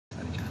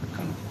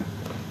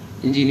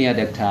injiniya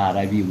Dr.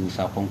 Rabi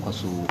Musa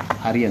Kwankwaso,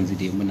 har yanzu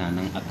dai muna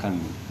nan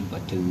akan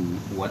batun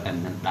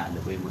waɗannan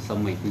ɗalibai,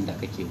 musamman inda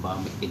kake ba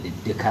mu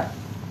ƙididdikar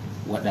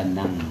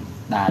waɗannan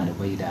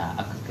ɗalibai da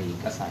aka kai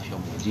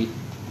ƙasashen waje,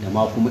 da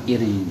ma kuma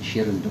irin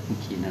shirin da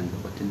kuke nan da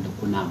batun da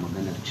kuna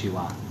maganar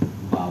cewa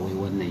ba wai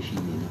wannan shi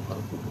ne na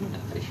farko ko na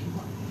ƙarshe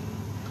ba.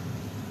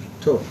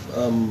 To,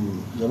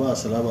 jama'a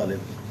assalamu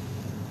alaikum.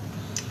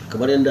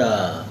 Kamar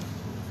yadda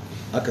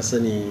aka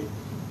sani,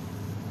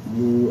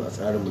 mu a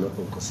tsarinmu na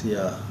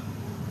Kwankwasiya,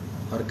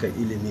 harkar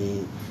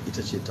ilimi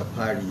ita ce ta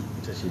fari,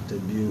 ita ce ta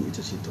biyu, ita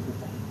ce ta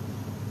uku,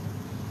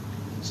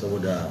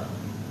 saboda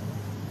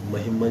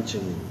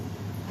mahimmancin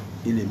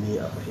ilimi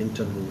a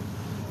fahimtar mu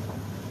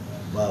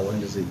ba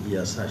wanda zai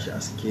iya sa shi a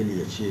sikeli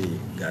ya ce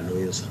ga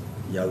nauyinsa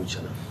ya wuce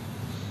nan.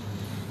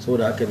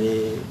 Saboda haka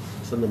ne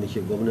sanda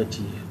muke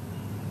gwamnati,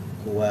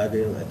 kowa ya ga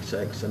yin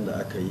aikace-aikacen da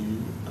aka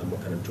yi a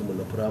makarantunmu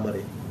na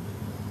firamare,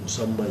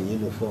 musamman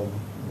uniform,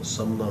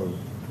 musamman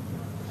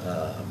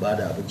ba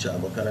da abinci a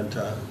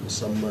makaranta,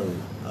 musamman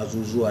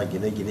azuzuwa,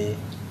 gine-gine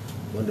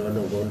wanda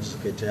wannan gwamnati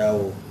suka yi ta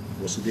yawo.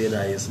 Wasu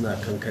benaye suna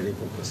kankare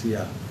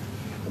Kwankwasiya,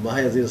 amma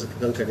har yanzu suka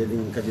kankare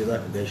din kaje za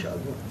ka gan shi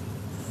abu.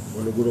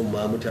 Wani gurin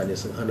ma mutane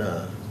sun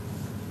hana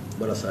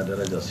marasa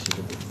daraja su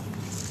shiga.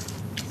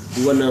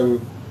 Duk wannan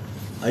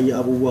an yi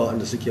abubuwa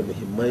wanda suke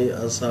muhimmai,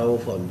 an sawo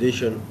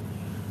foundation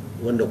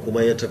wanda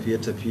kuma ya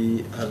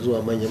tafi har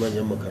zuwa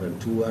manya-manyan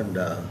makarantu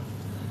wanda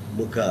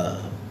muka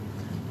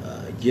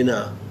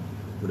gina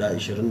guda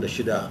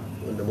 26,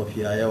 wanda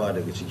mafiya yawa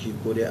daga ciki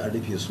ko dai an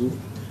rufe su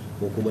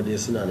ko kuma dai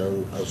suna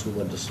nan an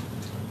sumar da su.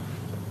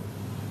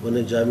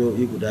 Wannan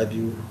jami'o'i guda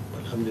biyu,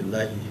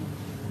 alhamdulillahi,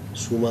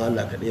 su ma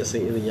Allah kaɗai ya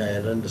san irin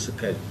yayan da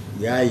suka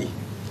yayi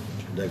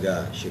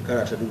daga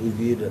shekara ta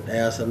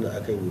 2001 sanda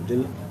aka yi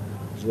wudil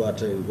zuwa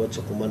ta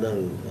wacce kuma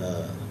nan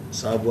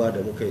sabuwa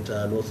da muka yi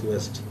ta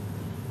northwest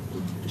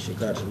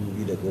shekara ta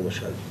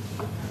 2012.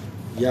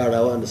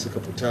 Yara wanda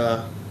suka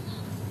fita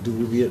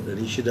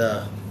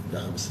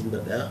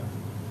 2,651,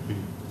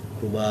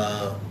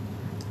 kuma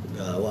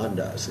ga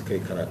wanda suka yi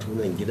karatu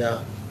nan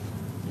gida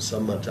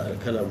musamman ta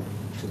alkalam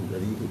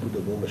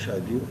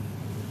 412,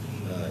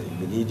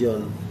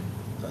 Ibnidion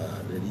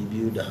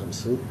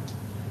 250,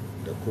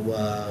 da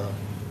kuma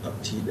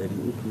apti 300,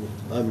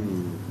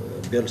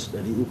 bells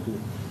 300,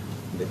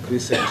 da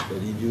crescent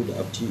 200, da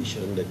apti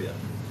 25.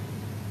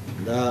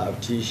 Na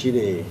apti su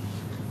ne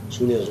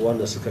yanzu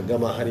wanda suka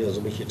gama. Har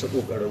yanzu muke ta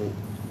ƙoƙarin,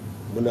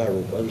 muna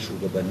roƙon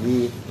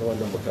shugabanni na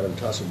wannan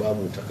makaranta su ba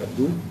mu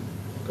takardu,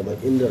 kamar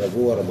inda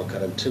ragowar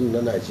makarantun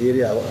na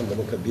Najeriya waɗanda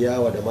muka biya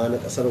wa da ma na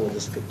ƙasar waje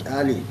suka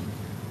ƙyale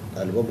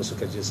ɗalibanmu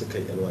suka je suka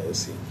yi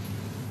NYSC.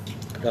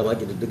 Dama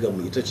ƙididdigar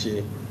mu ita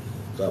ce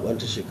zaben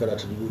ta shekara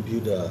ta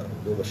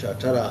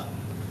 2019,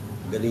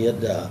 ganin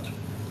yadda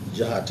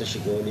jiha ta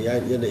shiga wani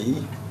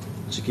yanayi,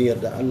 cikin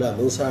yadda Allah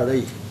mun sa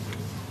rai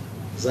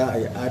za a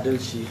yi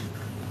adalci,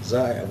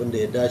 za a yi abin da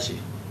ya dace,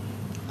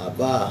 a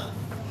ba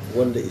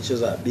wanda ya ci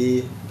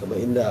zaɓe, kamar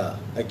inda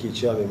ake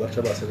cewa mai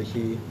martaba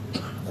sarki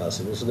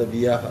Sanusi na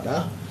biyu ya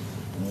faɗa.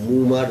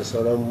 Mu ma da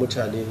sauran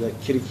mutane na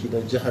kirki na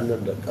jihar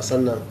nan da ƙasar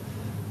nan,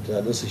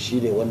 tunaninsu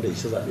shine wanda ya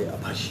ci zaɓe a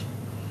fashi.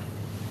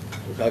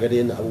 To kaga dai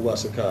yadda abubuwa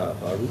suka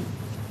faru,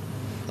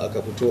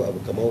 aka fito abu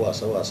kamar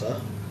wasa-wasa,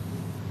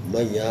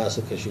 manya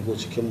suka shigo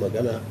cikin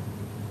magana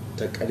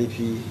ta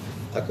ƙarfi,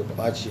 aka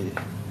kwace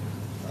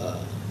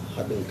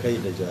haɗin kai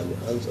da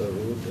jami'an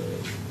tsaro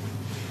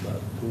da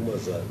hukumar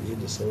zaɓe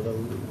da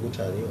sauran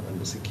mutane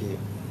waɗanda suke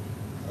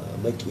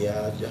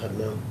makiya jihar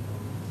nan.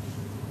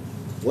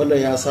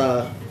 Wannan ya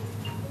sa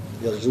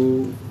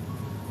yanzu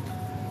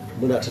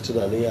muna ta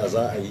tunanin ya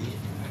za a yi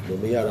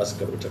domin yara su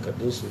karɓi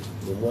takardunsu,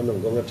 domin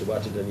wannan gwamnati ba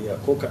ta da niyya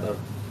ko kaɗan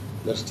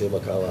na ta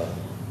taimaka wa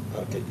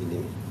harkar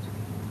ilimi.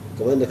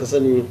 Kamar yadda ka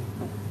sani,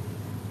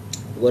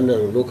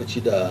 wannan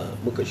lokaci da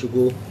muka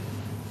shigo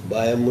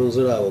bayan mun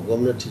zura wa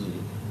gwamnati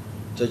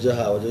ta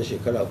jiha wajen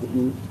shekara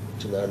 4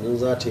 tunanin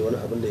za ta yi wani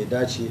abin da ya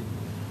dace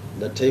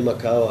na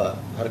taimakawa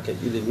harkar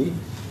ilimi,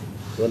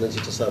 wannan ce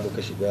ta sa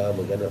muka shiga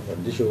maganar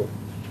foundation.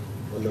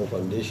 Wannan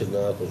foundation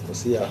na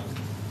Kwankwasiya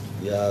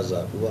ya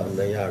zaɓi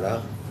wa'annan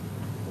yara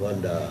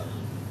wanda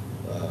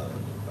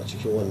a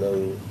cikin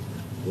wannan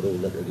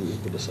wurin na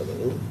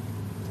 370,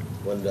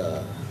 wanda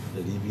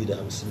 251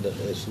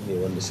 su ne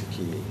wanda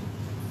suke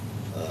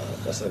a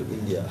ƙasar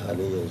India a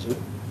halin yanzu,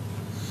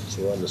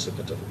 sai wanda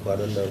suka tafi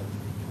kwanan nan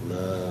na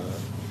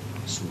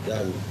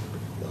Sudan,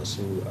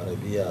 masu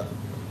Arabiya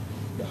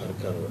da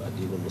harkar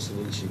addinin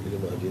musulunci,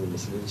 ilimin addinin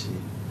musulunci,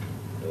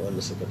 da wanda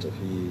suka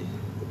tafi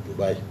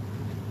Dubai.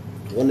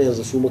 Wannan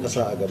yanzu su muka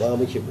sa a gaba,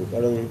 muke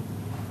ƙoƙarin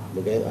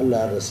muga yin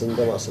Allah da sun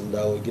gama sun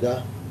dawo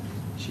gida.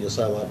 Shi ya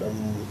sa ma ɗan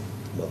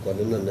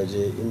makonnin nan na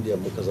je India,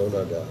 muka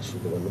zauna da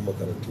shugabannin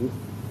makarantu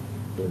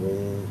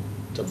domin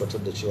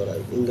tabbatar da cewa an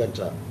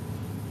inganta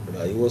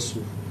rayuwarsu,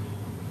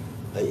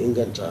 an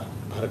inganta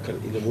harkar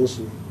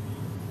iliminsu,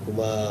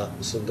 kuma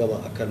sun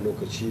gama a kan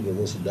lokaci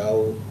domin su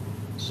dawo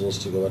su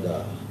ci gaba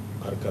da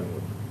harkar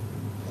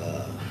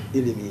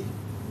ilimi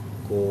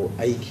ko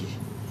aiki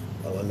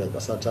a wannan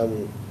ƙasa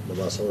tamu da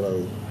ma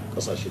sauran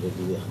ƙasashe da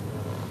duniya.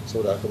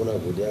 saboda haka muna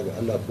godiya ga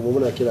Allah, kuma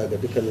muna kira ga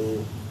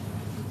dukkanin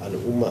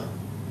al'umma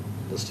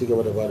da su ci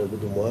gaba da bada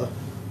gudunmawa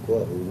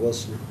ko a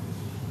unguwarsu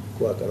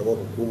ko a karamar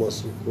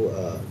hukumarsu ko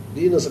a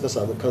dina suka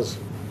samu kansu,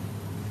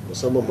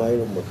 musamman ma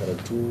irin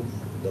makarantu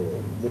da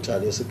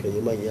mutane suka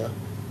yi manya.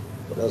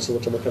 Waɗansu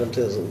wata makaranta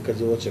yanzu in ka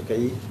je wacce ka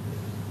yi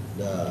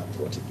da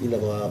watakila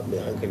ma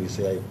mai hankali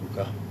sai ya yi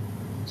kuka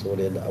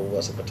saboda yadda abubuwa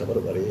suka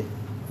tabarbare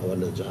a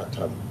wannan jiha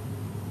tamu.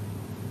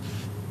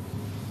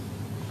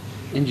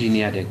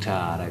 Injiniya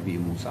Dr. Rabi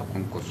Musa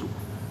Kwankwaso,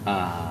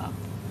 a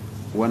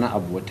wani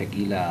abu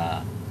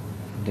watakila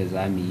da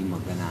za mu yi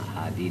magana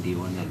a daidai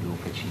wannan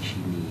lokaci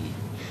shine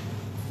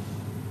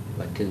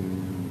batun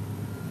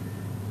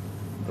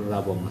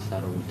raba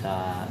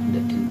masarauta da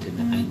tuntuni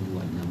an yi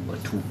wannan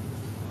batu,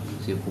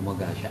 sai kuma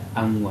gashi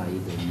an waye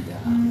gari da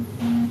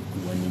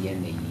wani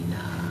yanayi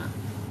na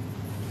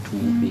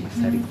tube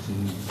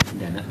sarki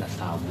da naɗa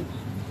sabo.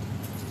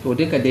 To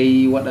duka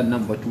dai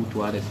waɗannan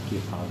batutuwa da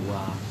suke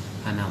faruwa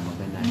ana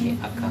magana ne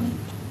akan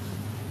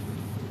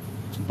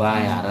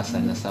baya rasa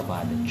nasaba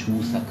da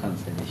cusa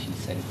kansa da shi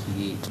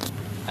sarki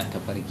a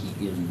tafarki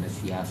irin na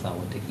siyasa.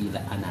 Watakila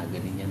ana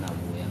ganin yana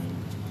goyon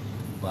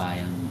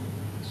bayan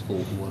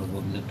tsohuwar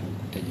gwamnatin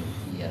ta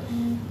jam'iyyar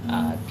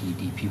a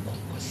PDP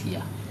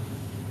Kwankwasiya.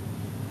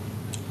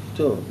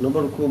 To na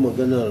farko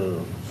maganar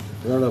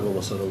rarraba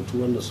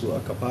masarautu wanda su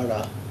aka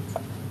fara,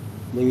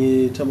 mun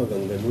yi ta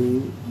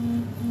maganganu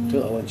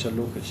tun a wancan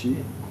lokaci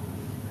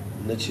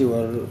na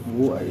cewar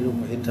mu a irin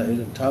fahimta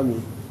irin tamu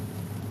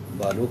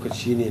ba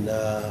lokaci ne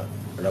na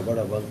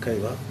rabe-raben kai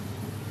ba,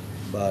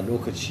 ba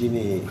lokaci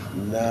ne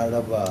na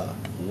raba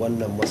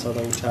wannan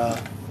masarauta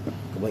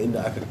kamar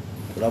inda aka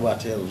raba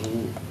ta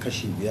yanzu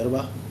kashi 5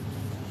 ba,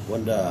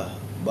 wanda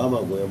ba ma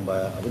goyon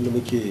baya. Abinda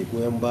muke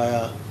goyon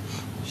baya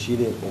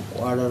shine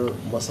kwakwarar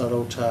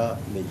masarauta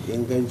mai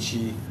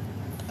inganci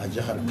a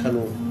jihar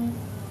Kano,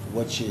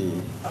 wacce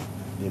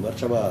mai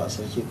martaba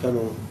sarki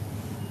Kano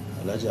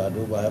Alhaji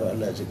Ado Bayero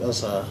Allah ya ji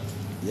kansa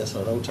ya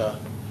sarauta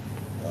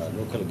a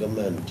local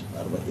government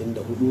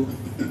 44,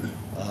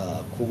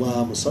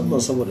 kuma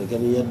musamman saboda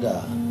ganin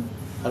yadda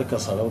harkar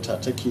sarauta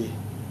take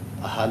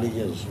a halin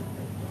yanzu.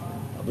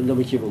 Abinda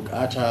muke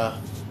bukata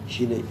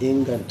shine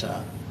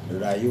inganta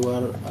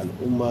rayuwar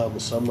al'umma,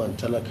 musamman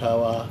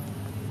talakawa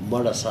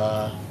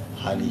marasa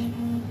hali.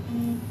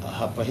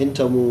 A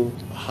fahimta mu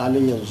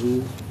halin yanzu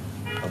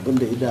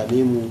abinda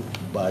idame mu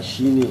ba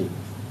shine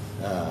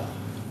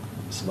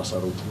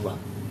masarautu ba.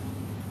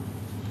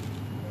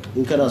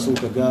 In kana so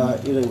ka ga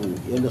irin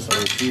yadda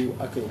sarautu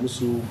aka yi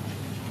musu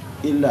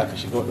illa, ka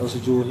shiga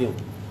waɗansu jihohin,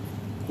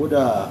 ko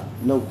da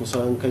nan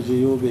kusan ka je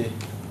Yobe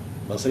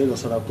ban sai da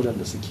sarakunan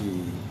da suke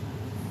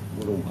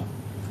gurin ba.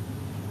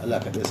 Allah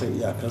kaɗai san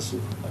iyakarsu.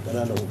 A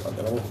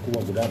ƙaramin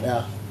hukuma guda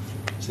ɗaya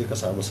sai ka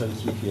samu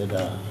sarki fiye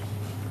da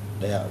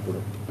ɗaya a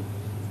gurin.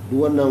 Duk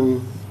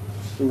wannan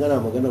in gana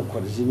maganar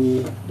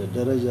kwarjini da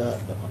daraja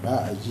da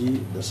faɗa a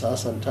ji da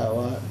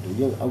sasantawa da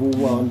yin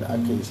abubuwa wanda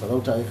aka yi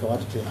sarauta ya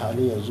kamata ta yi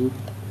halin yanzu,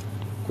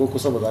 ko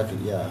kusa ba za ka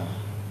iya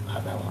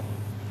haɗawa ba.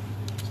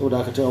 Saboda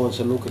haka tun a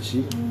wancan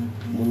lokaci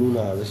mun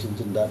nuna rashin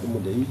jin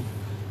daɗinmu da yi,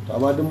 to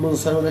amma duk mun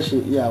san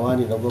rashin iyawa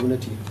ne na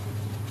gwamnati.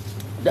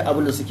 Duk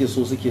abin da suke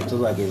so suke ta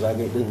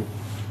zagaye-zagaye din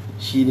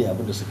shine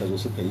abin da suka zo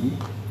suka yi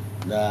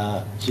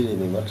na cire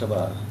mai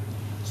martaba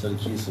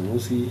sarki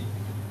Sunusi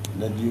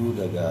na 2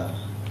 daga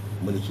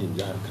mulkin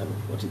jihar Kano.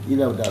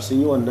 Watakila da sun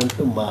yi wannan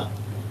din ma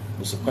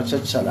musu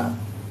kwacaccala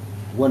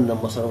wannan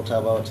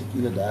masarauta ba,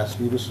 watakila da ya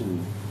fi musu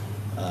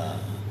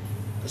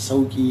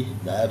sauki,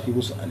 da ya fi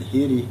musu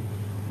alheri,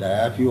 da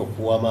ya fi wa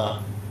kowa ma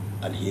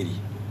alheri.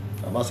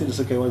 Amma sai da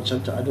suka yi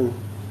wancan ta'adin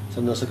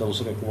sannan suka zo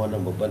suka yi kuma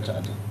wannan babban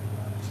ta'adin,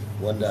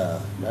 wanda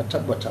na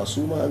tabbata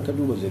su ma an ka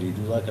duba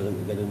jaridu za ka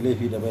ganin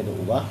laifi da mai da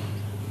uba.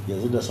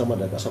 Yanzu da sama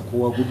da ƙasa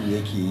kowa gudu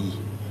yake yi,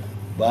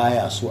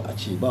 baya so a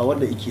ce, ba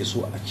wanda yake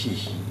so a ce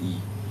shi yi.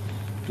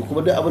 To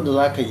kuma duk abin da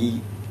za ka yi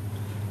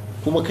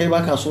kuma kai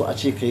baka so a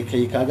ce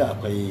kai kaga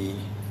akwai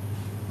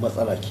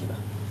matsala kenan.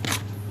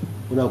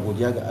 Muna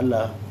godiya ga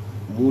Allah,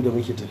 mu da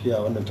muke tafiya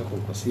wannan ta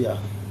Kwankwasiya,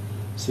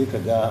 sai ka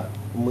ga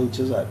mun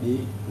ci zaɓe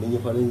mun yi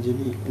farin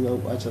jini, in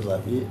an ƙwace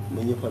zaɓe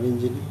mun yi farin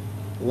jini,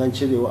 in an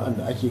cire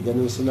wa'anda ake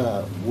ganin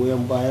suna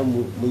goyon bayan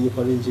mu mun yi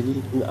farin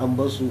jini, in an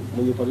bar su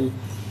mun yi farin.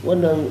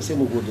 Wannan sai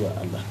mu gode wa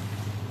Allah.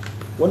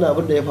 Wannan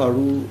abin da ya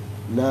faru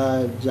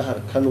na jihar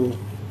Kano,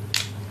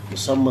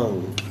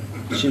 musamman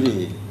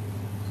cire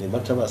mai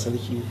martaba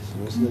sarki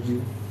Sunusi na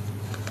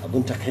 2,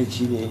 abin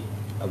takaici ne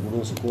a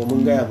gurinsu, kuma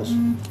mun gaya musu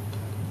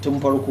tun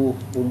farko,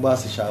 mun ba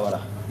su shawara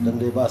don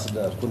dai ba su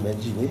da kunnen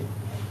ji ne.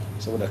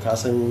 Saboda ka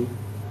san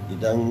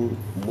idan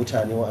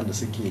mutane waɗanda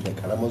suke da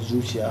ƙaramar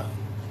zuciya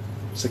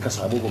suka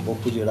samu babban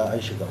kujera an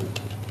shiga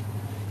uku.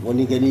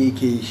 Wani gani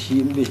yake shi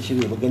in bai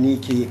cire ba, gani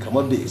yake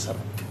kamar bai isa ba,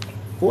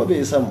 kuma bai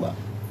isan ba,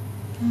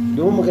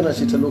 domin magana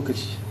ce ta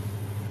lokaci.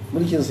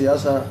 Mulkin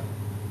siyasa,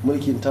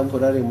 mulkin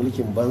tamfurare,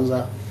 mulkin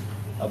banza,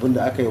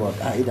 abinda aka yi wa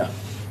ƙa'ida.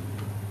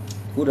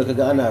 Ko da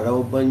kaga ana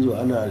rawar banjo,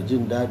 ana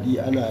jin daɗi,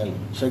 ana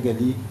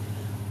shagali,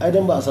 ai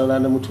dan ba a san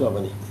ranar mutuwa ba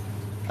ne.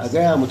 A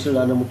gaya mutum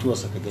ranar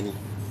mutuwarsa ka gani,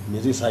 me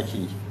zai sake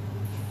yi.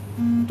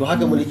 To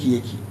haka mulki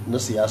yake na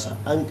siyasa,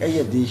 an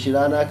ƙayyade shi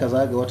rana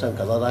kaza ga watan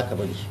kaza za ka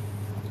bari,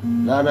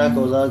 rana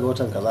kaza ga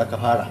watan kaza ka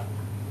fara.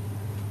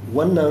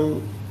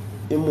 Wannan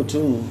in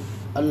mutum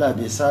Allah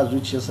bai sa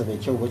zuciyarsa mai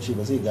kyau bace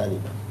ba zai gane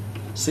ba,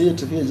 sai ya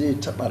tafi zai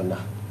ta barna,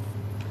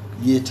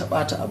 ya ta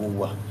ɓata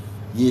abubuwa,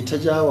 ya ta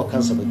jawo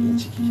kansa bakin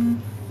ciki,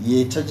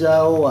 ya ta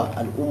jawo wa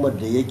al'ummar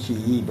da yake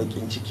yi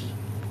bakin ciki.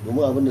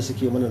 Domin abin da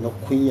suke mana na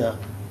kunya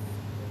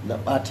na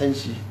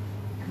ɓatanci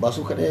ba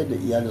su kaɗai da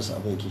iyalinsu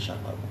abin yake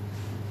shafa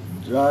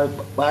ba,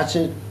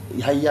 ɓacin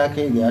har ya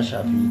kai ga ya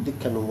shafi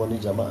dukkanin wani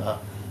jama'a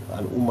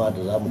al'umma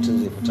da za mutum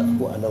zai fita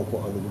ko a nan ko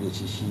a wani gure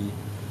ce shi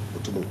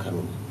mutumin Kano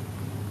ne.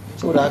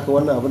 Saboda haka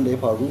wannan abin da ya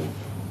faru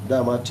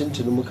dama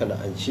tuntuni muka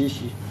la'ance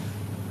shi,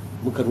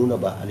 muka nuna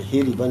ba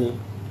alheri ba ne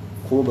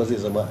kuma ba zai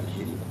zama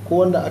alheri ba. Ko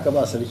wanda aka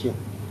ba sarkin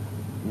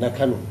na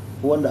Kano,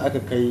 ko wanda aka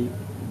kai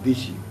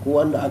bishi, ko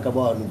wanda aka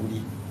ba wani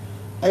guri,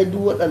 ai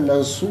duk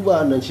waɗannan su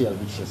ba nan ce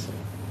albishirsa.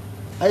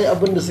 Ai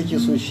abin da suke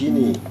so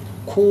shine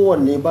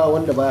kowanne ba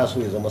wanda baya so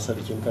ya zama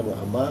sarkin Kano,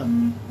 amma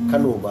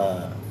Kano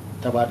ba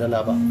ta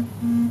badala ba.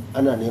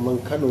 Ana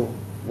neman Kano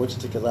wacce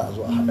take za a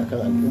zo a haɗa kan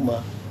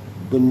al'umma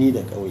birni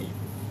da ƙauye.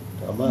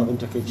 To amma abin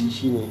takaici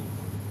shine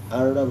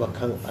an raba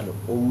kan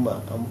al'umma,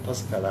 an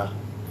faskara,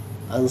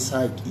 an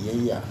sa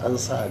ƙiyayya, an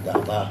sa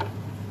gaba.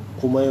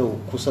 Kuma yau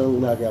kusan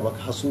na ga maka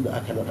hasu da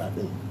aka naɗa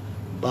ɗin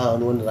ba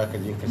wani wanda zaka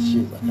je ka ce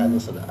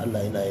tsakaninsa da Allah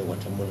yana yin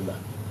wata murna.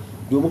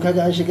 Domin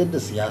kaga an shigar da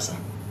siyasa,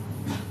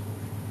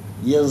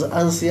 yanzu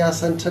an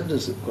siyasantar da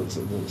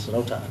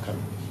sarauta a Kano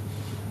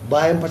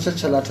bayan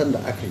facaccalatan da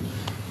aka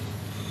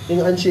yi. In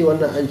an ce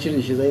wannan an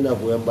cire shi zai na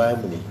goyon bayan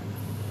mu ne,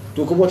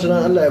 to kuma wata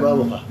nan Allah ya ba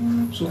mu fa,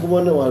 su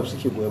kuma wannan wa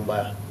suke goyon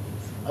baya.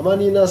 Amma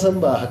ni na san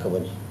ba haka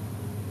bane.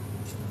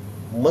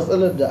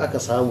 Matsalar da aka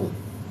samu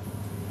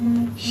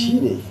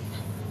shine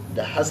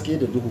da haske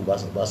da duhu ba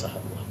su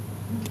haɗuwa.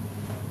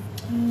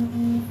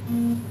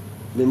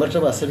 Mai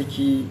martaba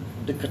sarki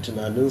duka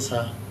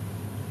tunaninsa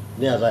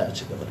ne ya za a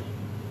ci gaba.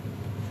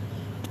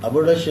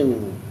 Abin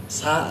rashin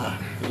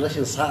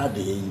sa'a da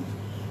ya yi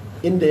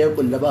inda ya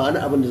kulla ba wani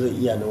abin da zai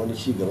iya na wani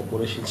cigaba ko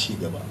rashin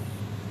cigaba.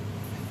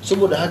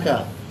 Saboda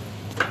haka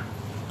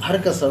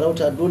harkar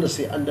sarauta dole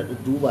sai an daɗa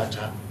duba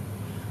ta,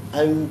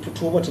 an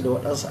fito mata da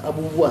waɗansu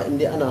abubuwa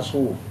inda ana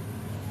so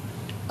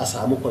a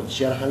samu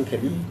kwanciyar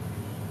hankali,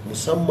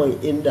 musamman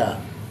inda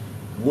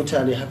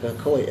mutane haka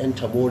kawai 'yan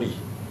tamore,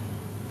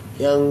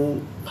 'yan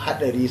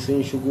haɗari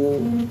sun shigo,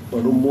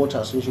 barin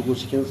mota sun shigo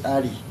cikin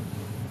tsari,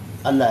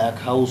 Allah ya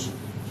kawo su.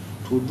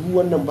 To duk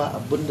wannan ba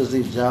abin da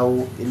zai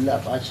jawo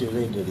illa ɓacin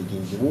rai da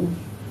rigingimu.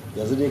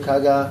 Yanzu dai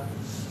kaga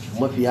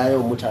mafiya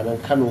yawan mutanen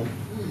Kano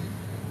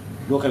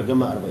lokal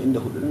gama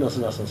 44 nan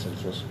suna son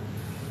sarkinsu,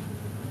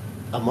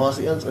 amma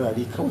wasu 'yan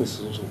tsirari kawai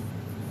sun zo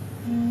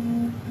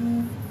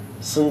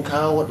sun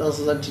kawo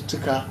waɗansu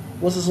zantuttuka,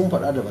 wasu sun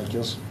faɗa da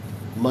bakinsu.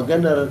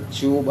 Maganar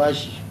ciwo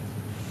bashi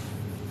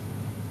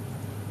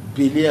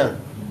biliyan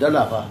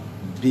dala fa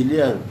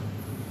biliyan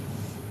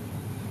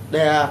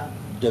 1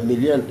 da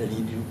miliyan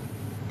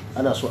 200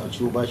 ana so a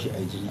ciwo bashi a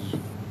jirgi.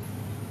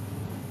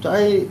 To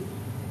ai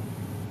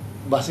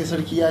ba sai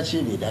sarki ya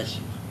ce bai dace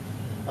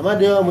ba, amma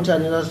da yawa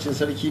mutane za su ce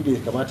sarki bai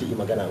kamata yi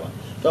magana ba.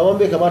 To amma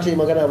bai kamata yi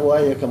magana ba,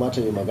 waye ya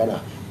kamata yi magana?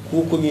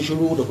 Ku kun yi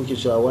shiru da kuke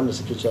cewa wanda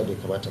suke cewa bai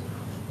kamata ba.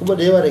 Kuma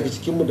da yawa daga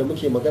cikinmu da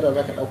muke magana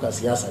za ka ɗauka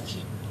siyasa ce.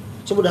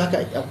 Saboda haka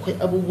akwai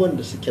abubuwan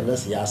da suke na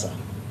siyasa,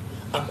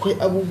 akwai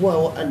abubuwa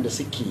waɗanda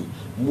suke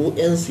mu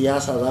 'yan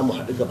siyasa za mu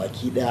haɗu ga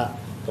baki ɗaya.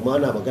 Kama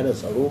ana maganar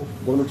tsaro,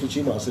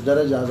 gwamnatoci masu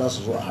daraja za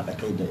su zo a haɗa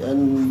kai da 'yan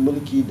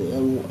mulki da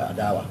 'yan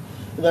adawa.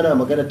 In ana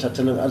maganar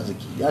tattalin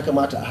arziki ya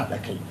kamata a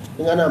haɗa kai.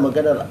 In ana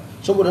maganar,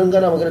 saboda in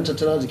ana maganar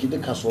tattalin arziki duk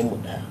kasuwan mu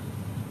ɗaya.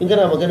 In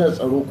kana maganar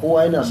tsaro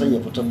kowa yana son ya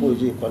fita ko ya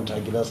je kwanta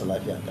gidansa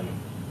lafiya kalau.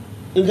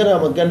 In kana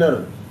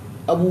maganar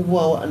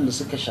abubuwa waɗanda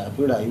suka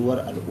shafi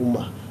rayuwar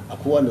al'umma,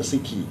 akwai wanda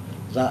suke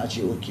za a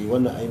ce oke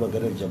wannan ai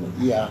maganar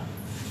jama'iyya,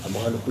 amma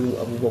halin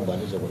abubuwan ba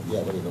na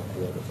jama'iyya bane na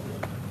kowa da kowa.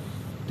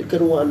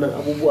 Dukkanin waɗannan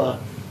abubuwa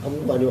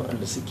ne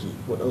waɗanda suke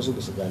waɗansu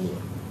ba su gane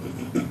ba.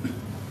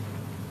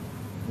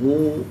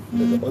 Mu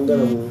daga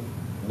ɓangaren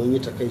mun yi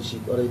takaici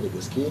kwarai da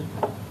gaske,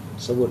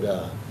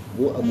 saboda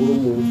mu a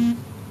gurinmu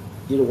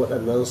irin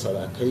waɗannan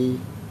sarakai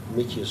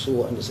muke so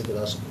waɗanda suke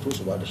za su fito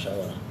su ba da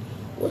shawara.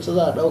 Wacce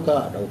za a ɗauka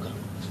a ɗauka,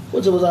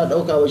 wacce ba za a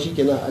ɗauka ba shi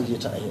kenan a ajiye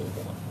ta a yin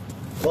gaba.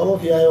 Amma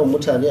mafiya yawan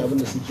mutane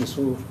abinda suke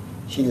so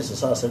shine su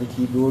sa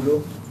sarki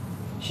dodo,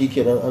 shi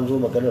kenan an zo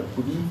maganar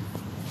kuɗi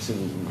su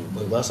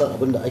bai ma san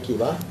abin da ake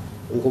ba.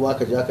 In kuma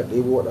aka je aka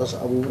ɗebo waɗansu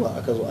abubuwa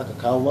aka zo aka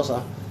kawo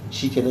masa,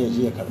 shi kenan ya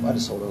je ya karɓa da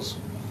sauransu.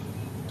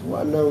 To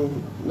wannan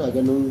ina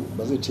ganin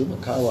ba zai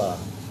taimaka wa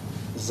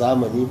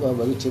zamani ba,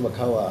 ba zai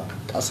taimaka wa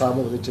ƙasa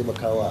ba, ba zai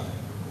taimaka wa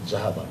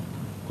jiha ba.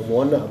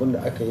 Kuma wannan abin da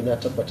aka yi na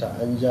tabbata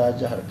an ja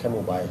jihar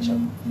Kano baya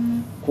can,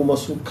 kuma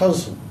su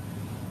kansu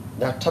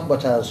na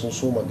tabbata sun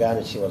so magana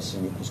cewa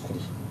sun yi kuskure,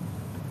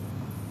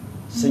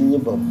 sun yi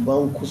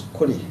babban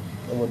kuskure.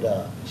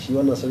 Saboda shi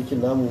wannan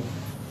sarkin namu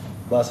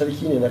ba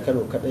sarki ne na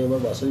Kano kadai ba,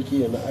 ba sarki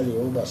ne na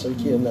Arewa, ba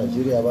sarki ne na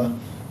Najeriya ba,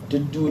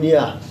 duk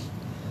duniya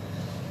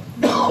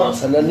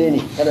sananne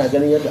ne, kana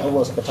ganin yadda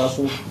abubuwa suka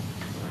taso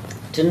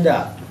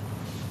tunda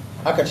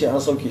aka ce an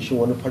sauke shi,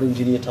 wani farin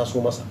jini ya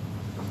taso masa,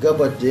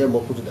 gabar da yamma,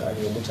 kudu da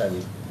arewa,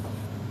 mutane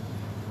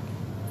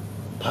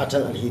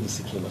fatan alheri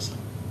suke masa.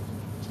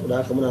 saboda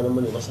haka muna nan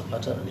mune masa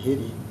fatan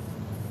alheri,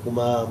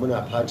 kuma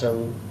muna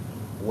fatan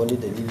wani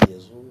dalili ya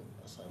zo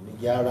a sami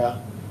gyara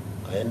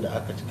a yadda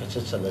aka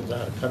kacaccala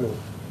jihar Kano,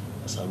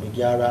 a sami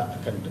gyara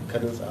akan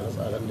dukkanin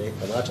tsare-tsaren da ya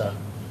kamata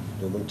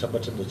domin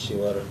tabbatar da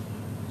cewar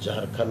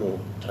jihar Kano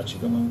ta ci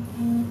gaba.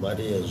 amma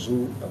dai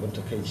yanzu abin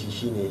takaici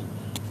shine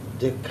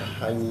duka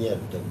hanyar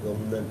da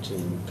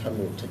gwamnatin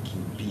Kano take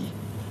bi,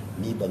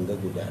 ni ban ga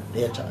guda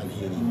ɗaya ta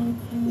alheri ba.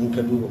 in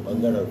ka duba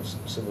bangaren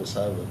civil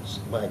service,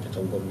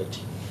 ma'aikatan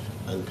gwamnati,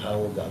 an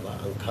kawo gaba,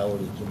 an kawo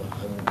rigima,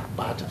 an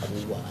bata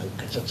abubuwa, an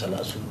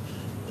kacaccala su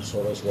da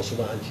sauransu. wasu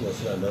ma an ce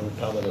suna nan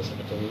kamanan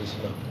sakatare,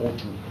 suna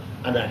kotu,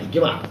 ana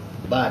rigima,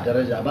 ba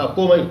daraja ba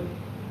komai.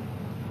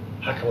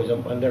 haka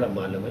wajen bangaren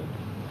malamai,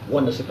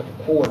 wanda suka fi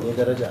kowanne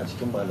daraja a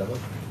cikin malaman,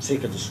 sai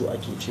ka ji su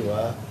ake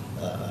cewa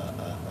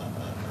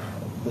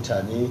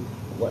mutane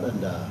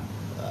waɗanda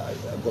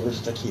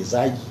gwamnati take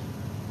zagi.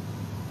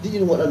 duk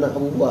irin waɗannan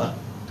abubuwa,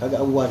 kaga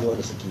abubuwa ne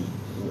wanda suke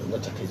na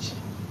takaici.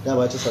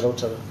 dama ta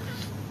sarautar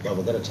ba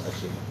magana ta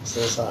ake ba,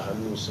 sun sa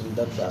hannu, sun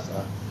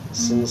daddatsa,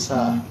 sun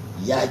sa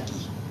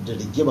yaƙi da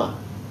rigima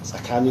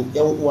tsakanin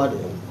 'yan uwa da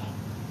 'yan uwa.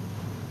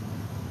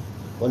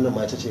 wannan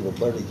ma ita ce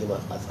babbar rigima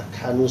a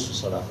tsakanin su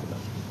sarakuna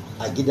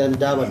a gidan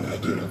daman da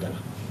ake magana.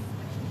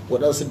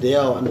 waɗansu da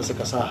yawa wanda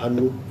suka sa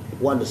hannu,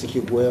 wanda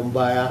suke goyon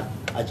baya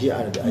a je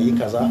a yi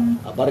kaza,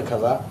 a bar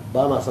kaza,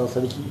 ba ma san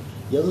sarki,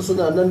 yanzu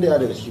suna nan da yawa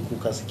daga cikin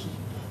kuka suke.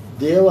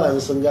 da yawa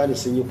yanzu sun gane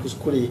sun yi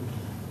kuskure,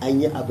 an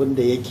yi abin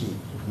da yake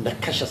na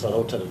kashe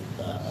sarautar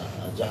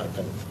a jihar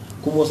Kano.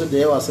 kuma wasu da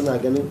yawa suna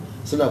ganin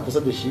suna kusa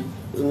da shi,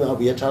 in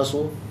abu ya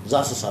taso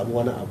za su samu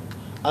wani abu.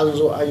 an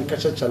zo an yi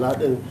kacaccala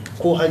ɗin,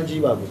 ko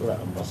hanji ba gutsura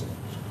an basu ba.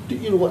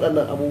 duk irin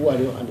waɗannan abubuwa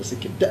ne wanda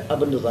suke duk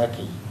abin da za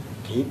ka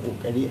yi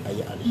ƙoƙari a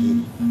yi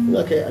alheri. in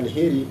aka yi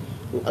alheri,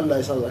 in Allah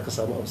ya sa za ka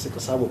samu abu, sai ka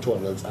samu ta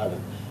wannan tsarin.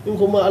 in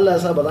kuma Allah ya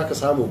sa ba za ka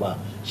samu ba,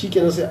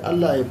 shikenan sai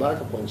Allah ya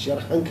baka kwanciyar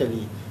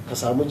hankali, ka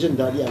samu jin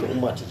daɗi,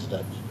 al'umma ta ji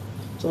daɗi.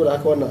 saboda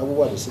haka wannan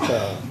abubuwa da suka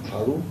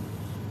faru,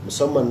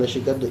 musamman na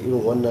shigar da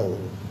irin wannan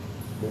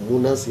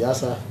mummunan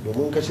siyasa,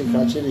 domin kashe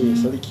ka cire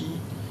sarki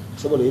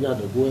saboda yana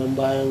da goyon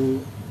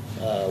bayan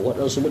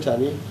waɗansu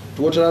mutane,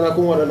 to wata rana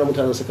kuma waɗannan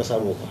mutane suka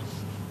samu fa,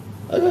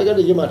 a ga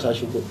rigima ta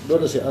shigo,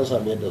 dole sai an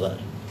samu yadda za a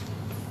yi.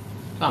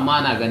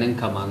 amma ana ganin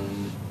kaman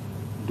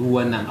duk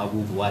wannan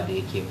abubuwa da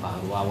yake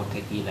faruwa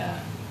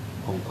watakila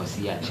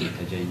kwankwasiya ce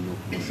ta janyo,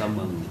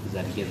 musamman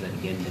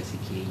zarge-zargen da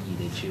suke yi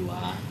da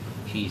cewa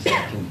shi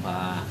sarkin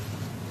fa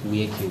ku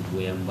yake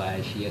goyon baya,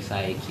 shi yasa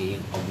yake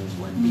yin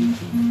abubuwan da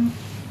yake yi.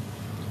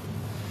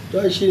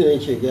 to shi ne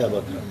yake gaya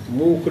maka,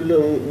 mu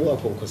kullum mu a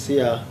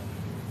kwankwasiya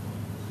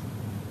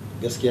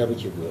gaskiya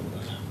muke goyon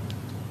baya,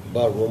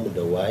 ba ruwanmu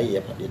da waye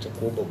ya faɗe ta,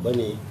 ko babba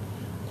ne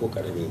ko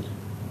ƙarami ne.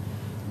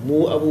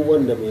 mu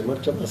abubuwan da mai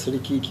martaba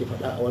sarki ke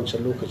faɗa a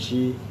wancan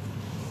lokaci,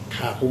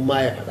 kafin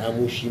ma ya faɗa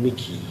mu shi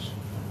muke yi.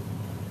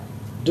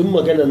 duk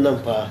maganan nan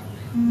fa,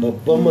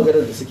 babban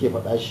maganar da suke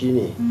faɗa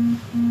shine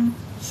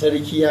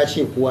sarki ya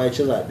ce kowa ya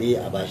ci zaɓe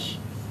a bashi.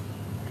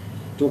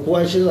 to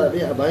kowa ya ci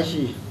zaɓe a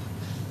bashi,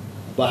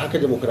 ba haka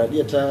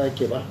demokradiyya ta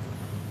ke ba.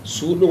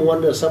 su ɗin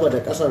wanda sama da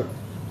ƙasan,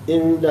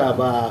 inda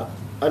ba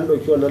an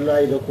ɗauki wannan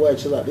layi da kowa ya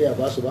ci zaɓe a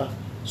basu ba,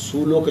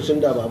 su lokacin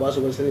da ba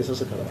basu ba sai su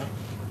karɓa.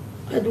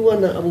 a duk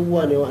wannan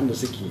abubuwa ne wanda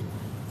suke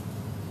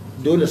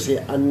dole sai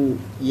an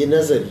yi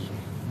nazari,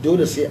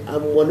 dole sai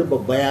an wani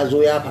babba ya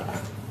zo ya faɗa.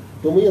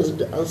 domin yanzu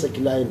da an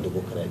saki layin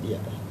demokradiyya,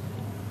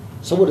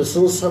 saboda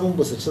sun san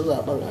ba su ci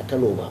zaben a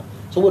Kano ba,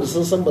 saboda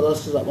sun san ba za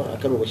su ci zaben a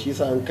Kano ba, shi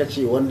yasa an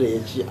kace wanda ya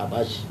ci a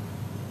bashi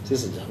sai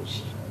su ji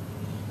haushi.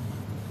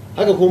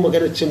 haka kuma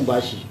maganar cin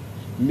bashi,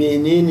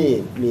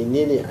 menene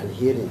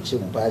alherin cin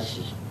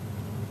bashi?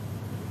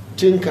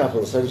 tun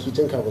kafin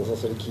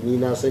sarki ni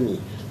na sani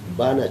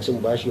ba na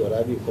cin bashi wa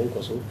Rabi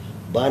Kwankwaso,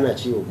 ba na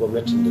ci wa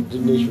gwamnatin da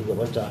duk ne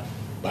shugabanta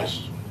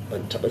bashi, ban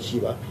taɓa ci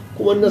ba.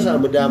 kuma na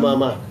samu dama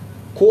ma,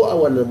 ko a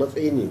wannan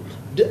matsayi ne,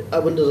 duk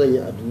abin da zan yi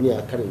a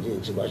duniya karin je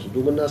in ci bashi,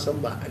 domin na san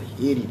ba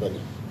alheri ba ne.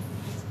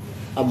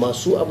 amma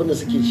su abin da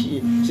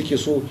suke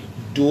so,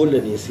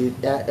 dole ne sai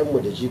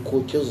 'ya'yanmu da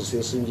jikokinsu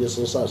sai sun je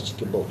sun sa su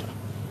cikin bauta.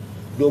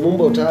 domin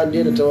bauta an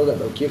daina ta waga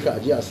ɗauke ka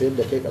aje a sayar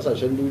da kai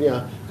ƙasashen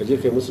duniya, ka je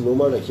kai musu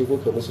noman rake ko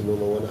kai musu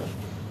noman wani abu.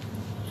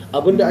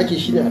 abin da ake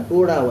shine a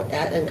ɗora wa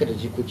 'ya'yanka da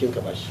jikokinka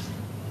bashi.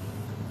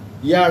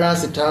 yara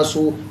su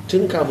taso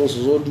tun kafin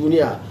su zo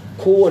duniya,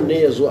 kowanne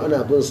ya zo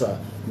ana bin sa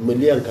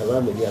miliyan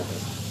kaza.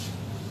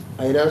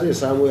 a ina zai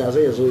samu, ya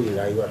zai zo yi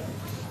rayuwar?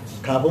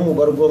 kafin mu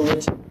bar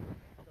gwamnati,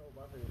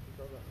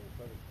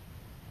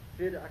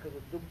 sai da aka zo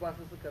duk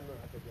basu sukan nan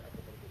aka je aka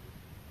bar gwamnati,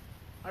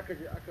 aka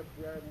je aka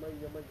biya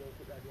manya-manyan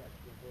kudade a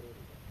cikin koron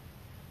riga.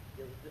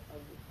 yanzu duk an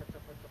zo fata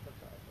a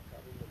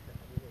tsakanin nan ta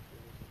abubuwan su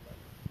ne su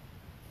bani,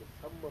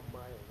 musamman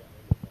ma yanzu a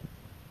yanzu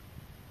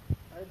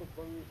ai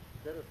babban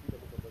darasi da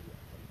muka bari a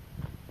kan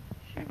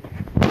shi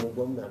ne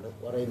gwamna na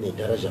kwarai mai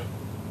daraja,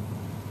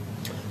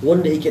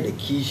 wanda yake da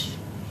kishi,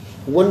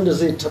 wanda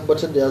zai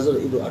tabbatar da ya zura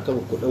ido akan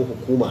kudin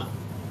hukuma,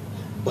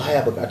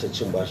 baya bukatar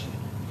cin bashi,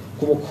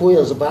 kuma ko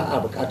yanzu ba a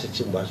bukatar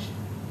cin bashi.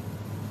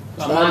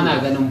 amma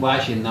ana ganin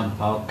bashin nan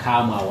fa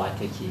kamawa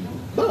take yi.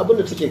 Ba abin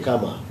da take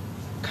kama.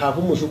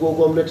 Kafin mu shigo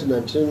gwamnati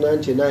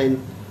 1999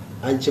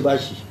 an ci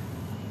bashi,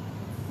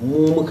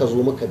 mu muka zo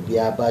muka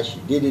biya bashi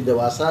daidai da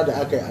wasa da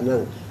aka yi a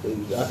nan,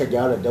 aka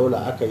gyara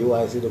daula aka yi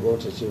waye sai da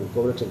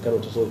gwamnatin Kano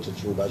ta so ta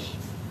ciwo bashi.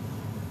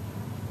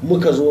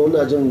 Muka zo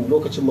muna jin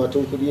lokacin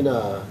matan kuɗi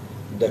na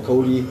da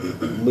kauri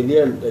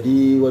miliyan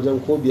 100 wajen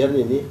ko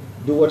 5 ne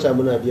duk wata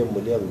muna biyan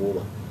miliyan 10,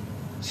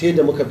 sai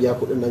da muka biya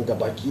kuɗin nan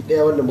gabaki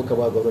ɗaya wanda muka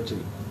ba gwamnati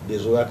bai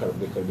zo ya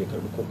karbi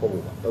ko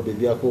kwabo ba, bai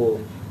biya ko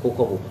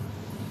kwabo ba.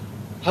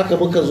 Haka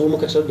muka zo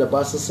muka tar da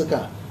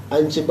basussuka,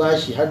 an ci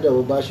bashi har da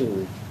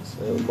bashin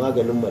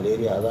maganin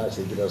malaria za a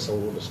ce gidan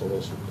sauro da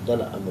sauransu,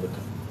 dala Amurka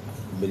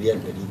miliyan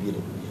 200 da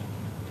duniya.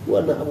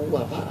 Wannan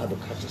abubuwa ba a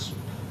bukatar su.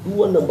 Duk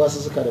wannan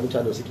basussuka da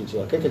mutane suke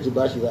cewa kai ka ji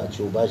bashi za a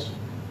ciwo bashi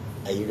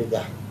a yi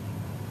riga,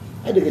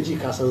 ai daga ji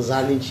ka san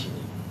zalunci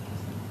ne.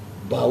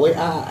 Ba wai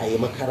a yi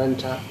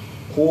makaranta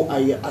ko a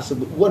yi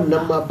asibiti,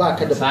 wannan ma ba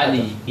ka da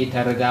misali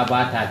ita riga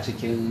ba ta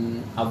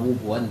cikin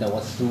abubuwan da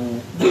wasu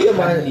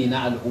fanni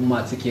na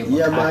al'umma suke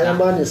bukata.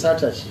 Yama ne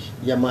sata ce,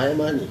 yama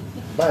ne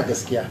ba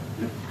gaskiya.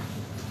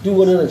 Duk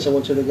wani rancen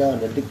wacce riga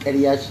wanda duk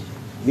ƙarya ce.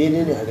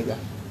 Menene a riga?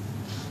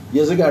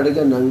 Yanzu ga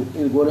rigan nan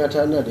gona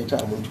ta ina da ita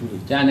a Munture.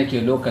 Ja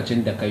nake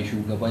lokacin da kai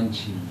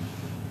shugabanci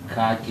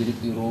ka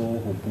kirkiro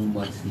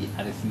hukumar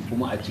CRC,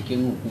 kuma a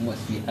cikin hukumar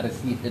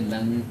CRC din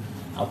nan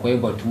akwai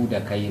batu da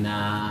kai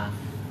na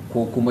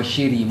ko kuma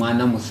shiri ma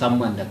na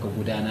musamman da ka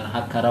gudanar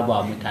har ka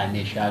raba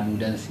mutane shanu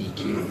don su yi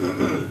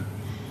kiwo.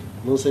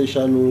 Mun sai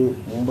shanu,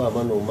 mun ba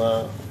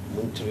manoma,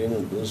 mun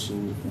training ɗinsu,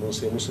 mun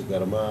sai musu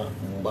garma,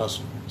 mun ba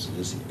su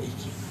je su yi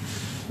aiki.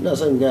 Ina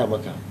son gaya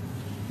maka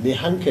mai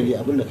hankali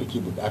abin da kake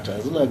bukata.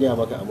 Yanzu na gaya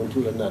maka a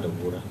Munture na da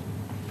gona,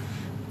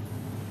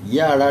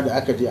 yara da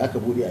aka je aka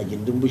bude a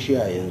gindin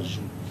bishiya, yanzu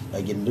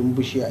a gindin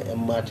bishiya 'yan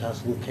mata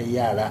sun kai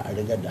yara a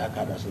rigar da aka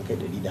hada sun kai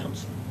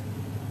 150.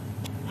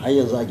 har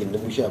yanzu a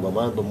gindin bishiya ba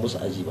ma ban musu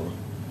aji ba ma.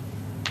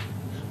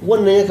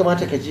 Wannan ya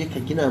kamata ka je ka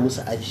gina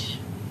musu aji,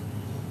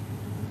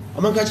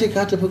 amma ka ce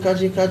ka tafi ka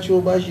je ka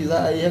ciwo bashi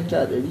za a yi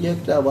hekta 100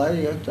 hekta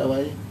baye hekta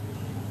baye.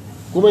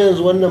 Kuma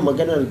yanzu wannan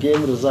maganar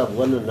game reserve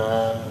wannan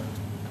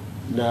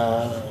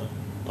na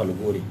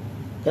Falgore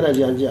kana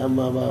ji an je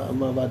amma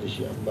ba da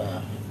shi an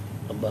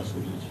ba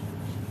sojoji.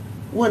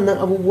 Wannan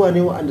abubuwa ne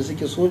waɗanda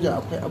suke soja,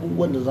 akwai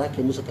abubuwan da za ka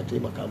yi musu ka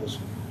taimaka musu.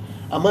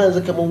 Amma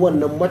yanzu kamar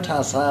wannan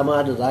matasa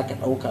ma da za ka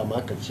ɗauka ma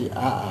ka ce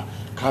a'a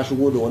ka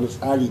shigo da wani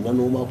tsari na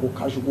noma ko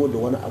ka shigo da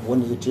wani abu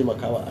wanda zai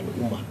taimaka wa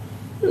al'umma,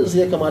 yanzu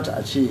ya kamata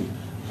a ce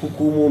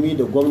hukumomi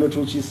da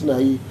gwamnatoci suna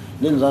yi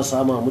nan za su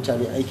sama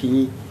mutane aikin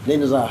yi,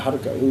 nan za a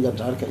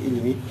inganta harkar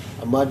ilimi.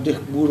 Amma duk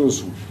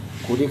burinsu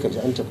ko dai ka ji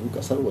an tafi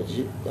kasar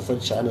waje, kasar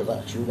China za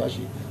a ciwo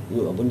bashi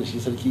yau abinda shi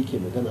sarki ke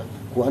magana,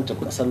 ko an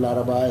tafi kasar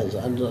Laraba yanzu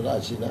an za a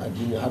ce na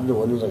addini har da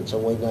wani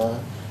zancen wai na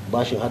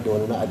bashin, har da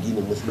wani na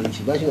addinin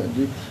musulunci.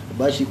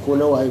 Bashi ko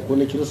na waye ko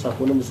na kirista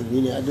ko na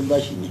musulmi ne, a duk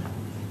bashi ne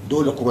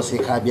dole kuma sai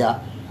ka biya.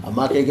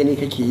 Amma kai gani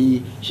kake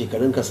yi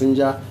shekarun ka sun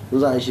ja, in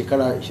za a yi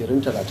shekara 20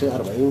 30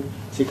 40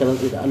 sai ka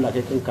rantse da Allah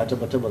kai kanka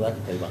tabbatar ba za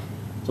ka kai ba,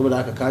 saboda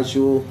haka ka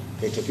ciwo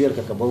kai tafiyar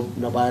ka bar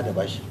na baya da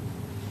bashi.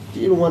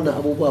 Irin wannan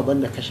abubuwa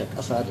banda kashe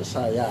ƙasa da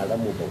sa yaran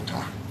mu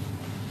bauta.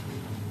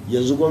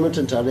 Yanzu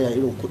gwamnatin tarayya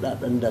irin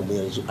kudaden da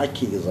yanzu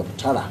ake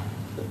zabtara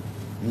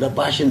na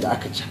bashin da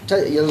aka ci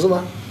yanzu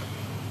ma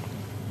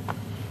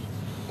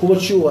kuma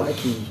ciwo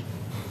ake yi,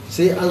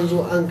 sai an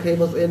zo an kai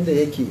matsayin da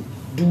yake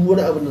duk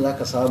wani abin da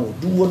zaka samu,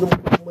 duk wani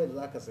mai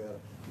da zaka sayar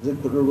zai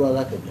kudin ruwa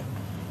zaka biya.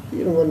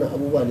 Irin wannan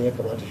abubuwa ne ya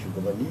kamata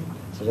shugabanni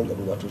su rinka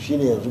duba. To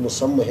shine yanzu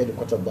musamman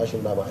hedikwatar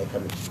bashin da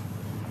ma'aikata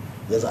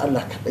yanzu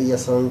Allah kaɗai ya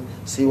san,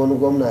 sai wani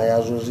gwamna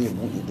ya zo zai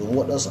buɗe, domin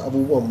waɗansu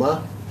abubuwan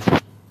ma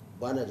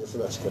ba na da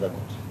suna cikin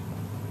rakot.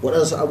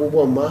 Waɗansu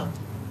abubuwan ma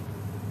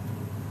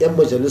 'yan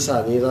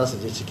majalisa ne za su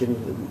je cikin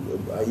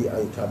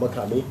a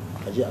kame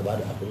a je a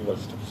bada approval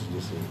su tafi su je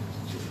su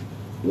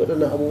yi.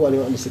 Waɗannan abubuwa ne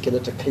wanda suke na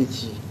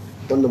takaici,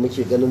 wanda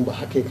muke ganin ba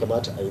haka ya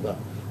kamata a yi ba,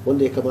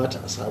 wanda ya kamata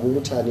a samu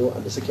mutane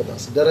waɗanda suke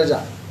masu daraja,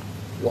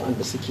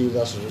 waɗanda suke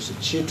za su zo su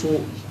ceto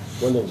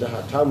wannan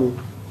jiha tamu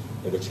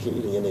daga cikin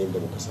irin yanayin da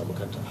muka samu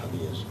kanta a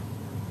halin yanzu.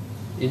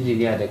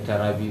 Injiniya Dr.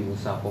 Rabi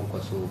Musa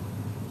Kwankwaso,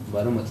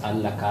 bari mu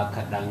tsallaka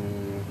kaɗan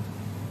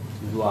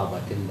zuwa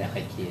batun da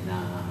ake na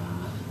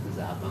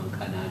zaben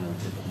ƙananan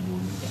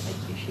hukumomi da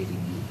ake shiri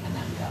a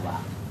nan gaba.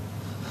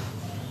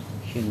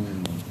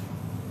 Shin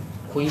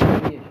kun iya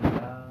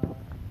shiga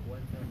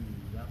wannan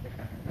zaben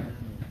ƙananan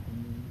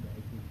hukumomi da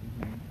ake shiri?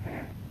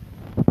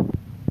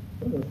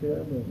 Wannan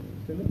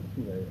sai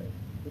lokaci ya yi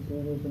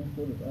sun zo sun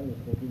fito da tsarin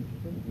kotun su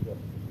sun buga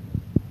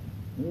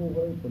mu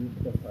bai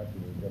political party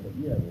ne,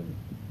 jama'iyya ne.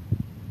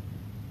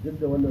 Duk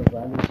da wannan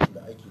zalunci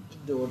da ake,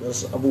 duk da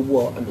waɗansu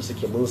abubuwa waɗanda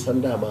suke mun san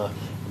dama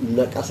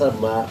na ƙasar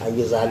ma an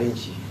yi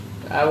zalunci.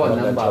 A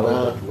wannan ba wai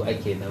batu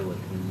ake na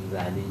batun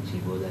zalunci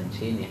ba,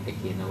 zance ne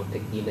ake na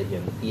watakila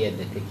jam'iyyar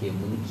da take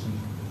mulki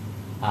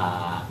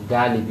a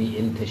galibi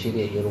in ta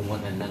shirya irin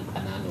waɗannan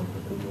ƙananan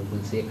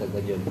hukumomin sai ka ga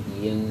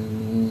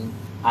jam'iyyun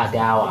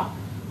adawa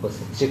ba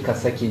su cika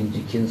sakin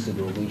jikinsu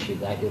domin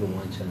shiga irin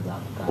wancan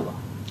zaɓuka ba.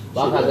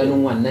 Ba ka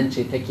ganin wannan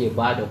ce take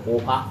ba da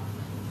ƙofa?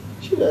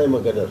 Shi da ya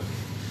maganar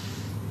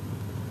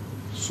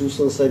su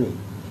sun sani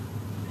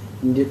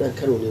inda ɗan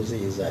Kano ne zai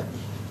yi zaɓe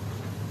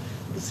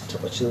ba su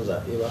taɓa cin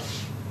zaɓe ba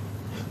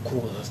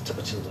kuma ba za su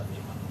taɓa cin zaɓe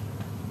ba.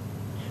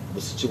 Ba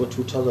su ci ba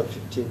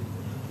 2015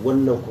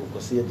 wannan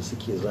Kwankwaso yadda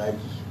suke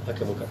zagi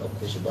haka muka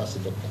ɗauko su ba su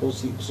da ko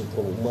su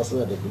kuma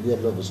suna da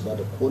biliyan nan ba su ba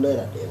da ko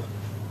naira ɗaya ba.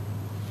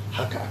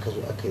 Haka aka zo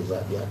aka yi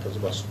zaɓe aka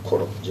zuba su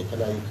koro je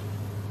kana yi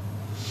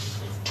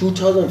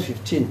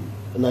 2015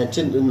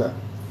 19 ɗin nan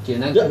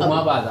kenan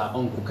kuma ba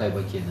zaɓen ku kai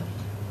ba kenan.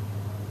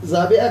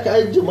 Zaɓe aka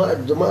yi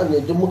jama'a ne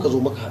duk muka zo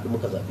muka haɗu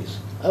muka zaɓe su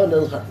a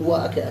wannan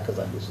haɗuwa aka yi aka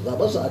zaɓe su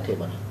zaɓen su aka yi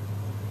mana.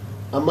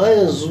 Amma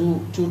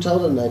yanzu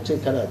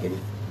 2019 kana gani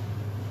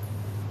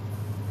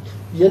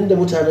yadda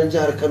mutanen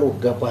jihar Kano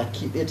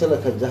gabaki ɗaya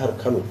talakan jihar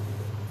Kano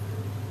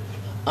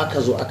aka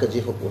zo aka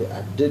jefa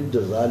ƙuri'a duk da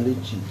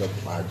zalunci da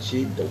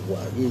kwace da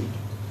waye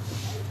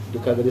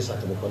duka gani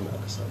sakamakon da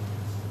aka samu.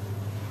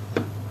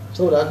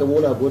 Saboda haka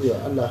muna gode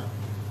wa Allah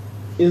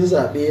in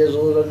zaɓe ya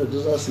zo ranar da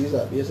za su yi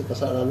zaɓe suka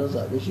sa ranar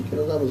zaɓe shi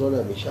kenan za mu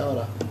zauna mai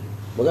shawara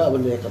mu ga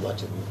abin da ya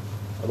kamata mu.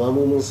 Amma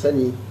mu mun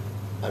sani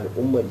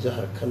al'ummar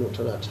jihar Kano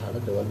tana tare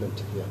da wannan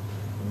tafiya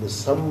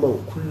musamman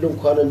kullum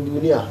kwanan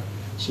duniya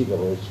ci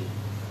gaba yake.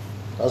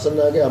 Kasan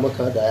na gaya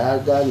maka da ya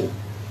gane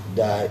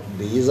da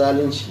bai yi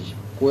zalunci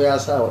ko ya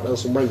sa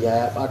waɗansu manya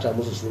ya ɓata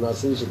musu suna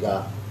sun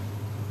shiga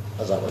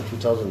a zaben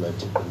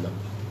 2019 ɗin nan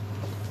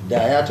da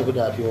ya tafi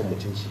da afiyar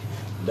mutunci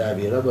da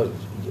bai raba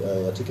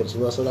tiket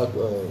suna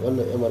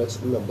wannan emirates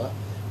ɗin nan ba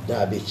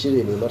da bai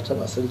cire mai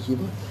martaba sarki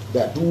ba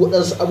da duk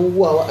waɗansu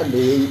abubuwa waɗanda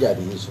ya yi da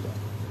bai yi su ba.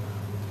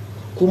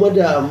 Kuma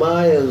da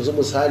ma yanzu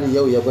misali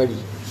yau ya bari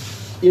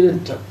irin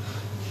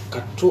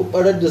katto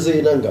ɓarar da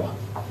zai nan gaba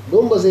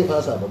don ba zai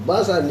fasa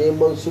ba sa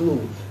neman sulhu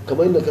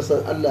kamar yadda ka san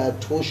Allah ya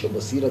toshe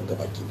basirar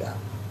gaba ki daya.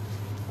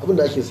 Abin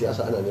da ake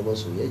siyasa ana neman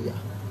soyayya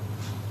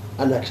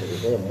ana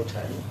tarayyan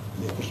mutane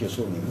me kuke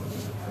so ne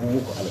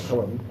muku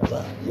alkawari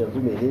kaza yanzu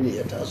menene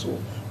ya taso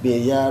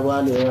bai ya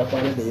wane ya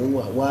kwana da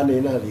yunwa wane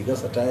yana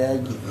rigarsa ta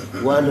yage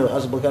wane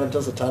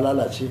makarantarsa ta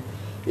lalace.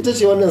 Ita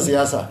ce wannan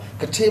siyasa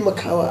ka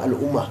taimakawa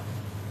al'umma.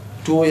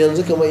 To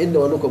yanzu kamar inda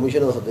wani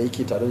kwamishinansa da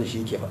yake tare da shi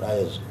yake faɗa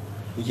yanzu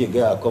yake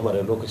gaya kwamar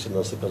lokacin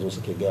nan suka zo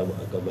suke gaya mu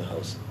a Damben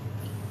Hausa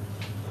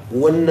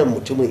wannan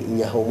mutumin in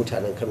ya hau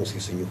mutanen Kano sai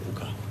sun yi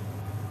kuka.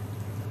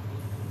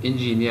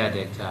 Injiniya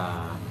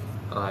Dr.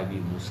 Rabi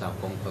Musa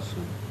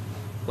Kwankwaso,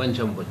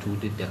 wancan batu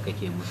duk da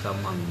kake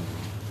musamman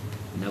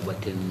na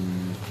batun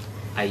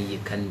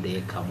ayyukan da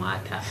ya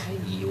kamata a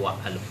yi wa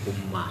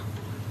al'umma,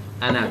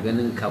 ana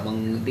ganin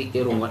kaman duk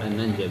irin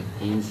waɗannan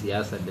jam'iyyun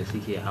siyasar da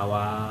suke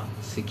hawa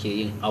suke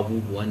yin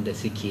abubuwan da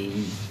suke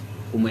yi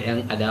kuma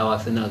 'yan adawa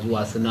suna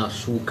zuwa suna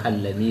sukan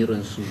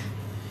lamirinsu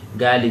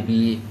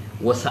galibi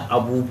wasu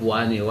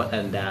abubuwa ne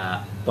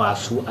waɗanda ba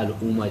su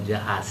al'umma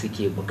jiha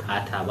suke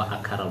bukata ba a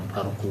karan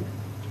farko.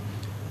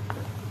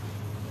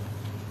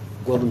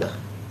 Gwamna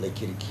na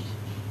kirki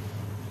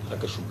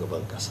haka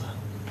shugaban ƙasa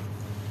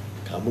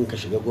kamun ka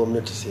shiga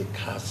gwamnati sai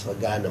ka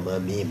gane ma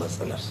me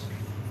matsalar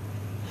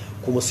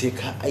kuma sai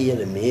ka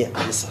ayyana me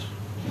amsar.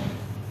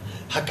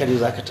 Haka ne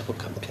za ka tafi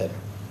kamfen.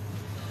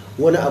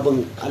 Wani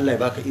abin Allah ya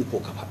baka iko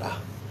ka faɗa,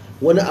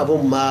 wani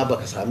abin ma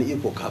baka sami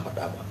iko ka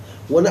faɗa ba,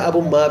 wani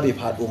abin ma bai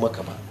faɗo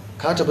maka ba,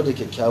 ka tafi da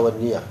kyakkyawan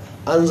niyya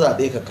an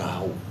zaɓe ka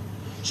hau.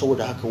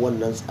 Saboda haka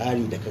wannan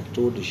tsari da ka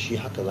fito da shi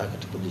haka za ka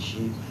tafi da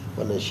shi.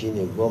 Wannan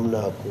shine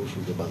gwamna ko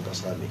shugaban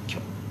ƙasa mai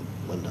kyau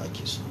wanda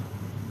ake so.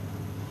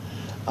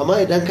 Amma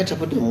idan ka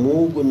tafi da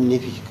mugun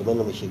nufi kamar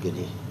da muke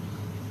gani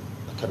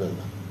a kanan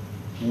nan,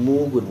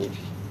 mugun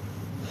nufi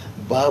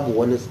babu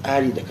wani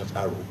tsari da ka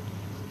tsaro.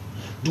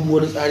 Duk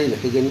wani tsari da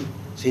ka gani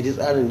sai dai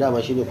tsarin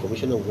dama shine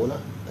kwamishinan gona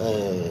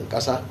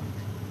ƙasa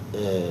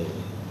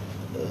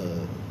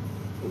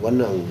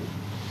wannan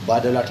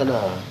badala tana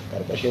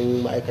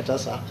ƙarƙashin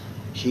ma'aikatarsa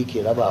shi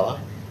ke rabawa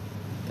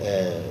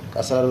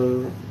ƙasar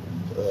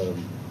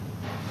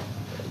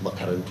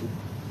makarantu,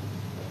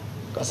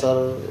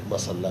 ƙasar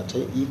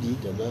masallatan idi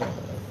da na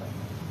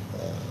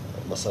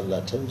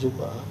masallatan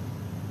juma'a,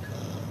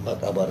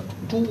 makabartu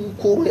duk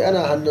komai ana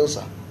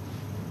hannunsa.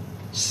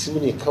 Su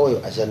ne kawai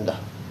ajanda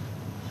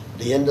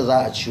da yadda za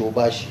a ciwo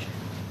bashi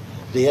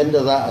da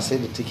yadda za a sai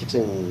da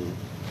tikitin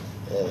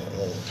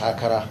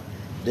takara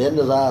da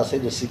yadda za a sai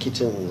da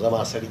tikitin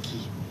zama sarki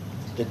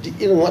da duk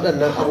irin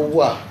waɗannan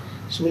abubuwa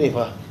su ne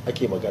fa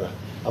ake magana.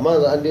 Amma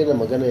yanzu an daina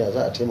magana ya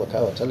za a taimaka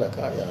wa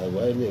talaka ya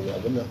waye ne ga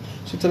abin nan.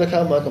 Su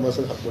talaka ma kamar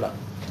sun haƙura,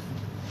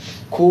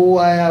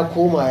 kowa ya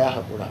koma ya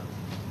haƙura,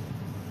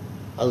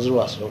 an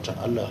zuwa sarautar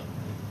Allah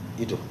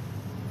ido.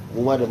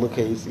 Mu ma da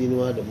muka yi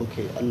tsinuwa da muka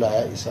yi Allah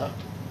ya isa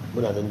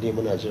muna nan dai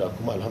muna jira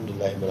kuma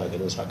alhamdulillah muna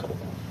ganin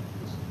sakamako.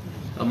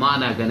 Amma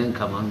ana ganin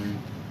kaman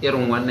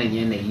irin wannan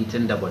yanayi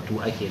tun da batu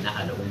ake na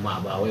al'umma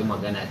ba wai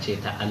magana ce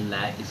ta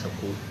Allah isa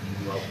ko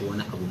tsinuwa ko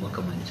wani abu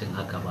makamancin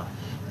haka ba,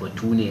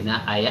 batu ne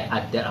na a yi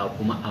addu'a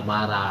kuma a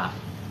mara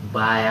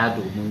baya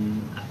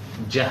domin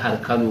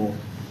jihar Kano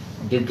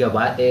duk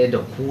gaba ɗaya da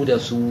ku da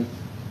su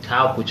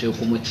ta kuce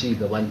kuma ci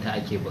gabanta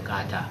ake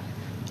bukata.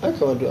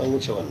 Haka ma duk an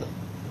wuce wannan,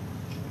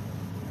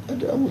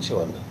 duk an wuce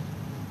wannan.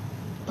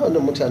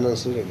 Wannan mutanen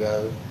sun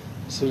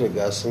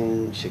riga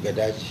sun shiga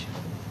daji,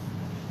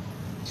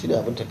 shi ne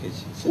abin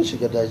takaici, sun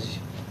shiga daji.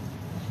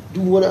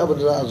 Duk wani abu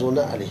da za a zo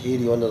na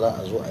alheri wanda za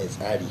a zo a yi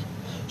tsari,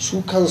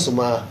 su kansu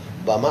ma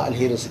ba ma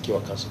alherin suke wa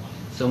kansu ba.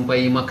 Sun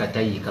bai maka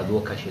tayi ka zo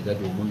ka shiga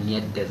domin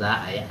yadda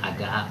za a yi a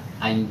ga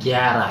an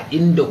gyara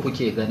inda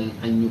kuke ganin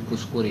an yi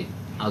kuskure,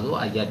 a zo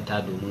a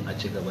gyatta domin a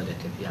ci gaba da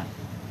tafiya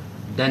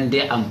dan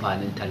dai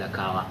amfanin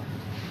talakawa.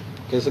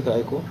 Kai suka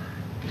aiko?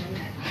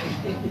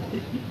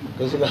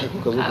 Kai suka aiko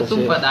ka zo ka ce?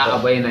 Sun faɗa a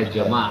bainar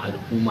jama'a,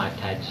 al'umma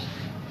ta ji.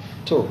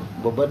 To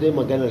babba dai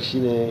maganar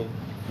shine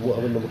mu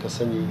abin da muka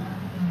sani,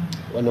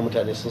 wannan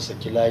mutane sun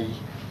saki layi,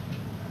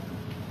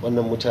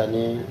 wannan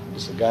mutane ba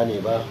su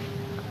gane ba,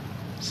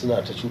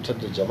 suna ta cutar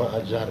da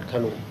jama'a jihar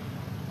Kano,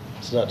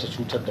 suna ta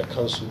cutar da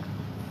kansu,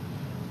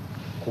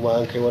 kuma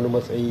an kai wani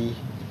matsayi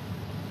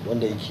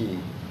wanda yake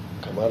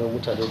kamar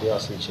mutane da yawa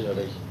sun cire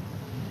rai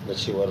na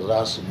cewar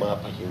za su ma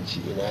fahimci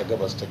ina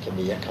gabas take,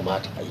 me ya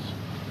kamata a yi.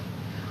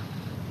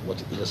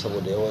 Wataƙila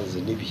saboda yawan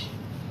zunubi,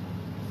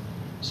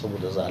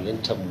 saboda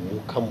zaluntar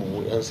mu kanmu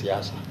mu 'yan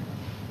siyasa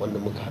wanda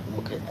muka haɗu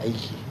muka yi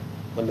aiki,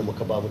 wanda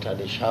muka ba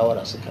mutane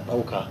shawara suka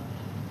ɗauka,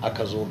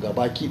 aka zo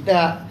gabaki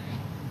ɗaya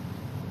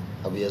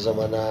abu ya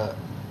zama na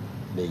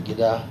mai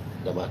gida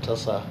da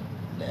matarsa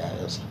da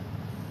 'ya'yansa.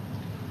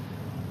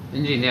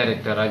 Injiniya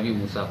Dr. Rabi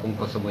Musa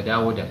Kwankwaso, mu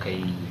dawo da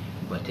kai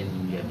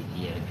batun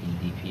jam'iyyar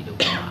PDP da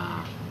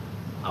kuma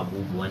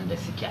abubuwan da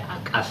suke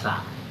a ƙasa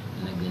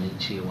na ganin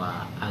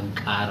cewa an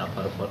ƙara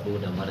farfado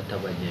da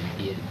martaba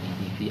jam'iyyar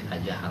PDP a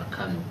jihar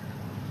Kano.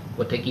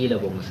 Wataƙila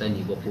ba mu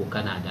sani ba ko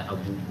kana da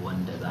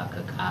abubuwan da za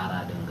ka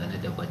ƙara dangane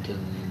da batun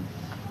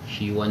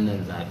shi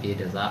wannan zaɓe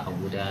da za a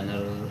gudanar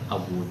a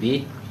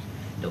gobe,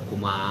 da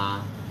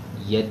kuma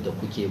yadda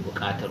kuke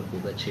buƙatar ku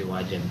ga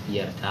cewa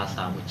jam'iyyar ta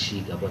samu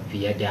ci gaba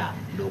fiye da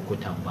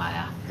lokutan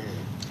baya.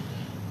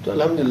 To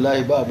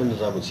alhamdulillah ba abin da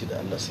za mu ci da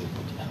Allah sai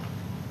godiya.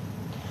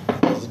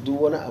 Yanzu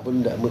duk wani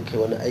abin da muka yi,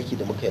 wani aiki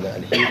da muka yi na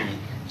alheri,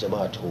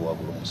 jama'a ta kowa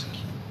gurin mu suke.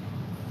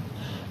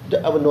 Duk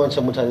abin da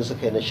wancan mutane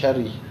suka yi na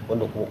sharri,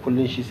 wanda kuma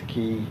kullum shi suke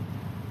yi,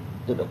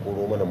 da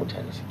koro mana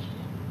mutane suke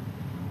yi.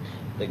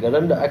 Daga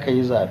ran da aka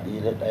yi zaɓe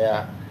na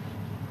ɗaya,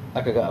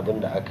 aka ga abin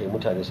da aka yi,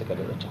 mutane suka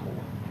daɗa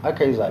tahowa.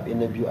 Aka yi zaɓe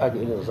na biyu, aka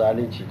irin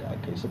zalunci da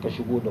aka yi, suka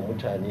shigo da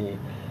mutane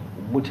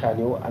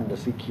waɗanda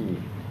suke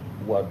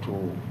wato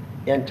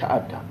 'yan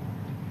ta'adda,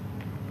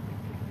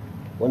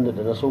 wanda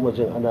da na so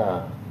jin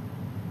ana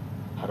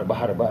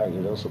harbe-harbe a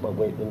irin su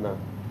bagwai din nan,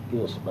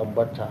 irin su dan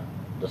batta,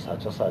 da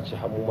sace-sace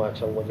hamu ma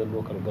can wajen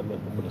lokal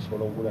government ɗinmu da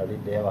sauran gurare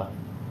da yawa.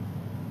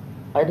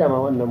 Ai dama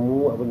wannan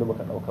mu abin da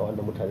muka ɗauka,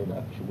 wannan mutane da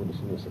aka shigo da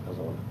su ne suka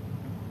zauna.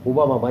 Ko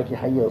ba mamaki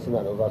hanyar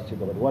suna nan za su ci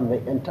gaba da wannan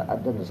 'yan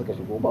ta'addar da suka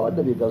shigo, ba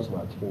wanda bai gansu ba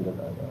a cikin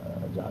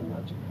jihar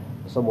Naji,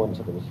 musamman wanda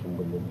suka zo cikin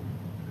birnin.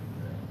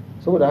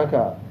 Saboda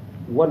haka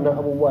wannan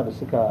abubuwa da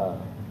suka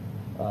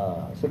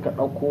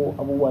ɗauko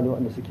abubuwa ne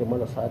wanda suke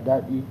marasa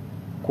daɗi,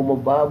 kuma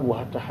babu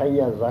hata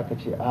hanya za ka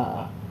ce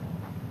a'a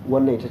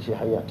wannan ita ce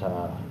hanya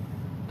ta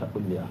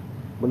ɓulliya.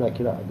 Muna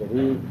kira a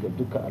gare da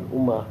duka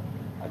al'umma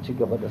a ci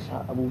gaba da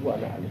sa abubuwa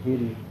na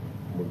alheri,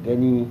 mu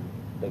gani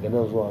daga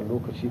nan zuwa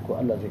lokaci ko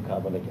Allah zai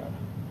kawo mana gyara.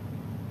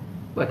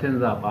 Batun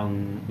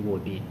zaben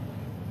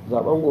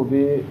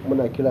gobe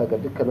muna kira ga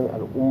dukkanin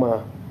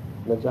al'umma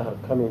na jihar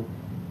Kano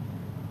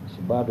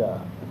su ba da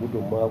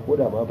gudunmawa, ko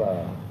da ma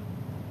ba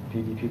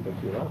PDP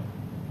kake ba,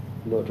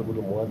 inda wata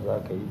gudunmawa da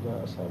za ka yi don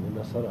a sami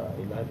nasara a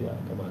yi lafiya,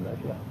 a gama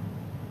lafiya.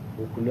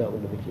 Ko kullum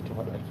abin da muke ta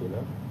faɗa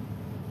kenan.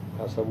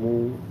 Ka san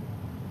mu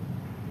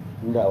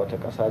inda wata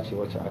ƙasa ce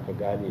wacce aka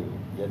gane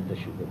yadda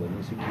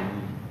shugabanni suke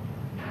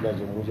yi, ina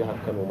jin mu jihar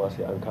Kano ma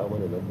sai an kawo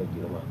mana lambar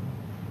girma.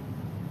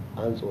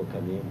 An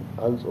tsokane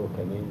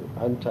mu,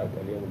 an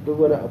takale mu, duk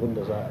wani abin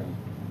da za a yi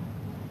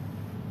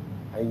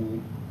an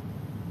yi.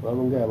 Ba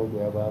mun gaya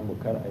magoya ba mu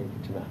kar a yi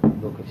fitina,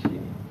 lokaci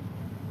ne.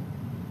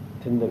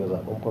 Tun daga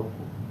zaben farko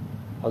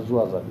har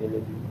zuwa zaɓe na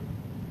biyu,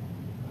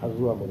 har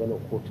zuwa maganar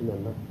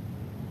kotunan nan,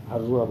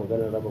 har zuwa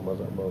maganar raba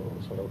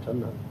sarautar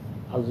nan,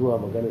 har zuwa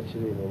maganar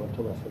cire mai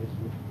martaba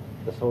sarki,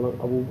 da sauran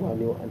abubuwa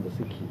ne waɗanda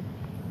suke,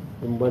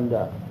 in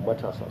banda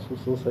matasa su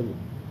sun sani,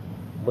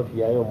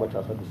 mafiya yawan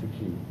matasa da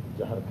suke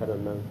jihar Kano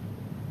nan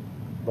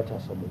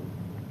matasan mu.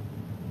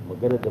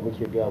 Maganar da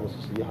muke gaya musu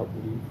su yi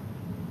haƙuri,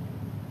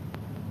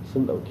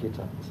 sun ɗauke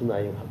ta, suna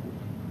yin haƙuri.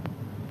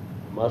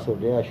 Amma sau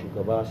da yawa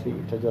shugaba sai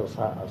ita jan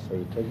sa'a,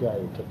 sai ta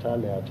jaye ta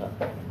talaya ta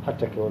har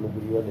ta kai wani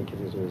guri wanda ke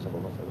zai zo ya zama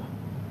matsala.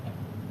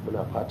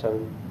 Muna fatan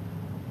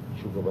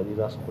shugabanni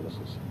za su kula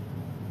sosai.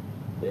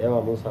 Da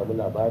yawa mun samu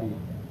labari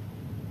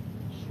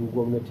su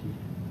gwamnati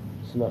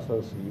suna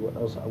son su yi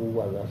waɗansu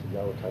abubuwa za su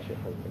jawo tashin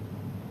hankali.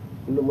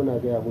 Kullum muna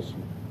gaya musu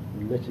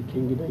na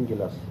cikin gidan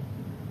gilas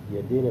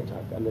ya daina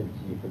takalar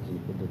jefa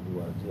da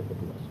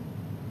duwatsu.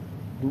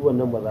 duk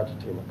wannan ba za ta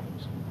taimaka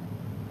musu.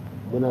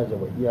 Muna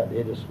jama'iyya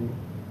ɗaya da su,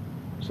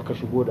 suka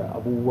shigo da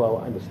abubuwa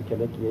waɗanda suke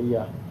na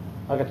ƙiyayya,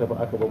 aka tafi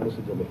aka bar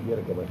musu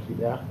jama'iyyar gabaki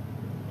ɗaya.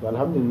 To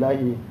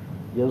alhamdulillahi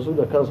yanzu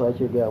da kansu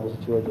ake gaya musu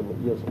cewa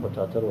jama'iyyar su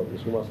fatatar waje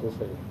su ma sun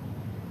sani.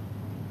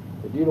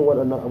 Irin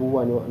waɗannan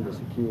abubuwa ne waɗanda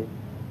suke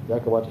ya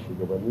kamata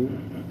shugabanni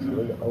su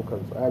rinka ɗaukar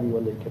tsari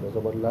wanda yake da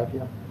zaman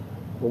lafiya.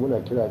 Kuma muna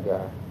kira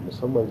ga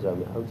musamman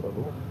jami'an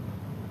tsaro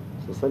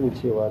su sani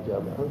cewa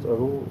jami'an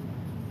tsaro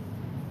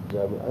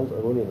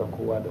ne na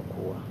kowa da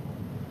kowa.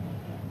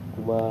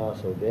 Kuma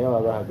sau da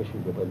yawa za a ga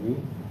shugabanni,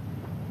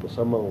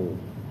 musamman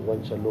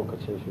wancan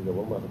lokacin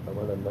shugaban masu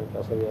tsamarar nan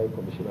kasar ya yi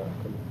kwamishina a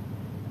Kano,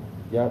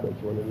 ya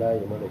ɗauki wani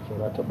layi mara kyau.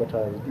 Na tabbata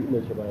yanzu duk inda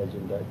ke baya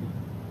jin daɗi.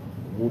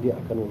 Mu dai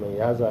a Kano nan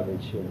ya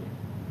zalunce mu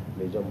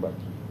mai jan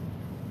baki,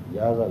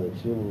 ya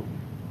zalunce mu,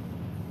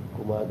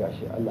 kuma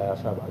gashi Allah ya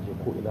sa ba a je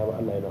ko ina ba.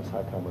 Allah yana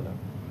saka mana,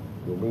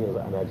 domin yanzu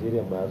a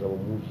Najeriya ma ya zama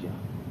mujiya.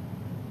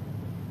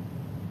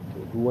 To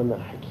duk wannan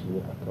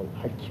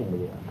hakkinmu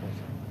ne a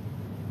kansa.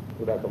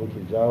 To da muke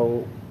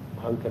jawo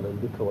hankalin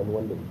duka wani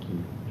wanda yake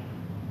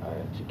a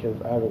cikin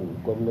tsarin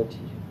gwamnati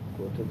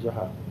ko ta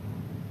jiha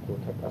ko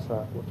ta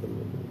ƙasa ko ta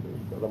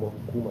zama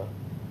hukuma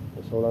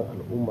da sauran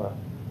al'umma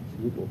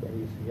su yi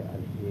ƙoƙari su yi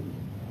alheri,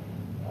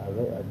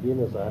 a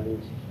daina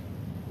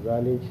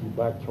zalunci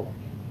ba kyau.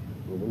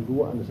 Domin duk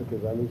waɗanda suka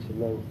yi zalunci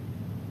nan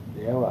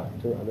da yawa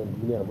tun a nan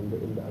duniya mun ga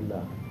inda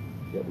Allah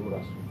ya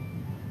ɗora su.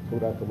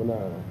 Saboda haka muna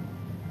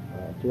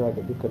kira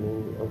ga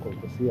dukkanin 'yan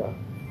kwankwasiya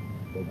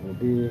da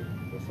gobe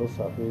da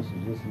sassafe su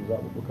je su yi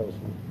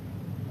zaɓuɓɓukansu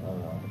a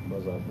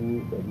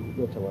mazaɓu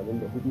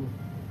 484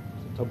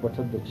 su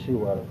tabbatar da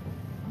cewa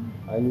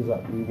an yi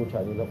zaɓi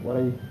mutane na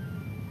ƙwarai.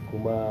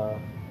 Kuma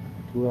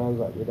turawan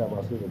zaɓe da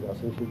masu riga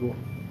sun shigo,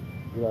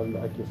 wuraren da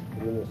ake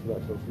screening suna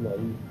can suna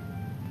yi.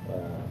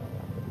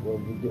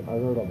 Duk an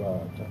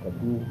rarraba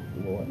takardu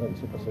wa waɗanda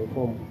suka sai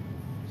fom,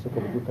 suka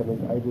bi dukkanin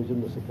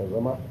ƙa'idojin da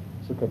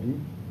suka bi,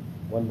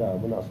 wanda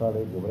muna sa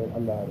rai gobe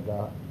Allah ya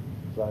yarda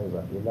za a yi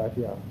zaɓe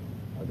lafiya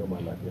a gama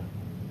lafiya.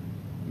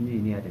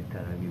 Injiniya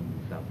Dr. Rabi'u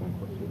Musa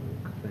Kwankwaso,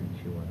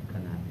 kasancewar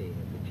kana ɗaya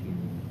daga cikin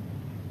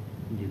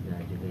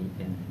jigajigan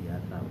 'yan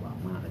siyasa ba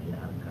ma a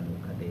jihar Kano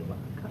kadai ba,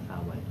 a ƙasa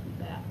baki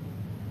ɗaya.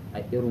 A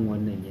irin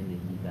wannan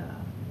yanayi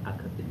da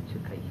aka tsinci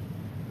kai,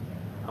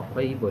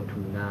 akwai batu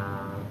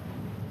na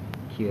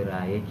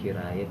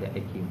kiraye-kiraye da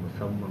ake,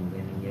 musamman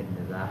ganin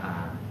yadda za a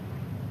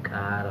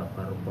ƙara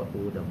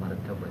farfaɗo da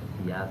martabar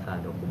siyasa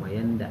da kuma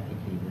yadda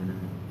ake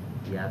ganin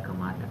ya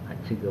kamata a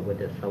ci gaba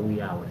da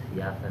sauyawa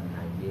siyasar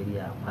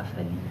Najeriya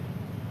fasali,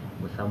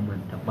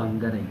 musamman ta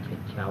ɓangaren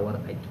kyakkyawar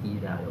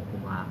aƙida da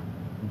kuma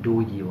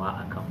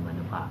dogewa akan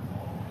manufa.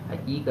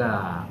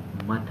 Hakika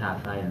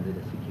matasa yanzu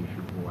da suke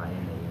shigowa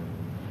yanayin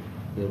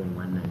irin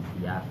wannan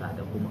siyasa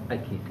da kuma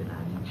ake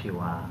tunanin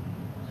cewa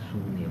su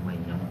ne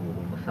manyan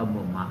gobe,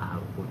 musamman ma a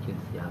harkokin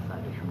siyasa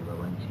da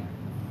shugabanci,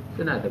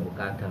 suna da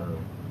buƙatar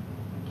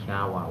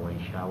kyawawan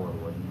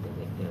shawarwari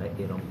daga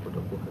ire-iren ku da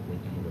kuka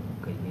gaji da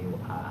kuka yi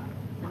a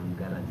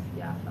ɓangaren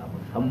siyasa,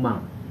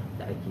 musamman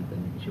da ake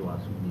ganin cewa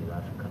su ne za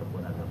su karɓi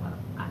ragamar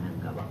a nan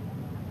gaba.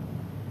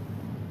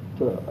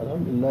 To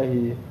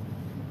alhamdulillahi,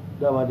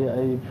 dama dai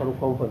ai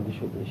farkon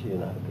fandisho ɗin shi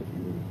yana harkar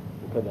ilimi.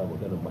 In ka da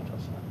maganar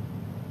matasa,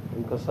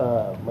 in ka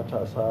sa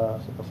matasa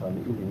suka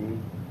sami ilimi,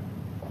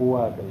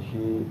 kowa a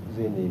ƙarshe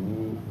zai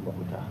nemi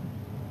mafita.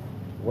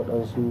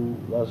 Waɗansu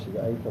za su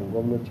shiga aikin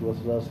gwamnati,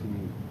 wasu za su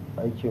yi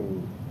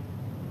aikin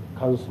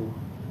kansu,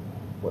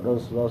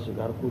 waɗansu za su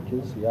shiga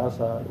harkokin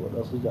siyasa,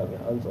 waɗansu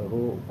jami'an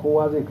tsaro,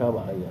 kowa zai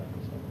kama hanya.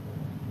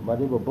 Amma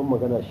dai babban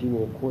magana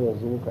shine ko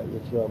yanzu muka iya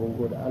cewa mun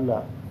gode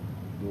Allah,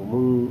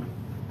 domin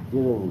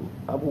irin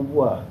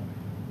abubuwa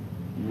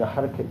na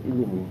harkar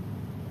ilimi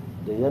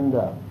da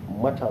yanda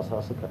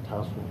matasa suka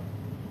taso,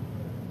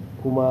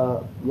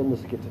 kuma yadda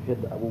suke tafiyar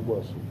da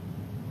abubuwansu,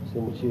 sai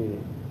mu ce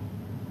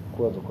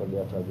kowace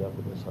kwalliya ta biya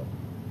kudin sa.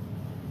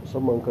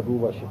 Musamman ka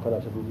duba shekara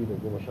ta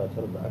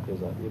 2019 da aka yi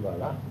zaɓe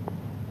bara,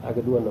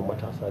 aka duk wannan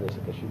matasa ne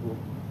suka shigo,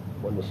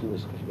 wanda su ne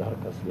suka shiga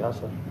harkar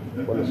siyasa,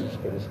 wanda su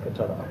suka je suka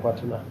tara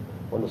akwatuna,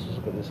 wanda su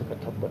suka je suka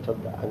tabbatar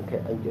da an kai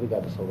an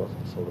kirga da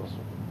sauransu.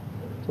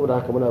 Saboda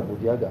haka muna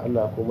godiya ga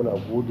Allah, ko muna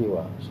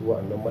godewa su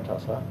wa'annan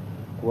matasa,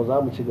 kuma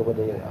za mu ci gaba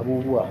da yin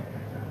abubuwa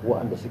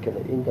wa'anda suke na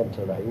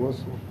inganta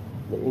rayuwarsu,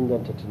 na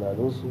inganta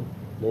tunaninsu,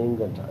 na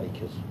inganta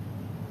aikinsu.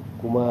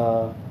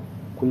 Kuma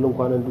kullum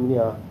kwanan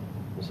duniya,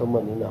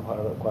 musamman ni na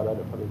kwana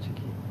da farin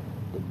ciki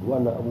da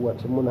wannan abubuwa.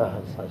 Tun muna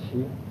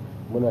hasashe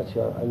muna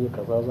cewa an yi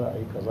kaza, za a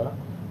yi kaza,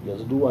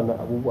 yanzu duk wannan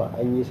abubuwa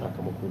an yi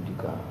sakamako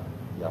duka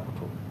ya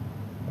fito.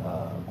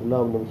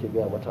 Kullum da muke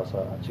gaya matasa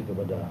a ci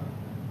gaba da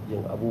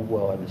yin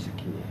abubuwa wanda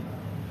suke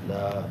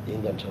na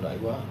inganta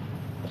rayuwa,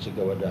 a ci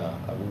gaba da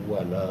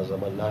abubuwa na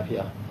zaman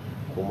lafiya,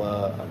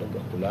 kuma a dinga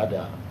kula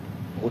da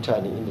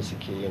mutane inda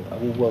suke yin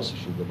abubuwan su.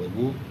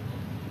 Shugabanni,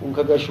 in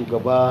ka ga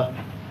shugaba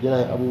yana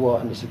yin abubuwa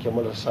wanda suke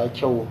marasa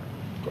kyau,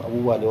 to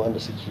abubuwa ne wanda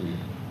suke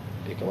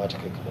bai kamata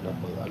kai kamar nan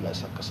ban. Allah ya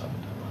sa ka samu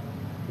dama.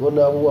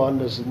 Wannan abubuwa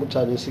wanda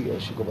mutane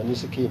shugabanni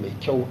suke mai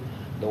kyau,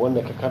 da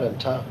wanda ka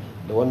karanta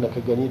da wanda ka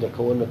gani da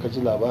wanda ka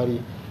ji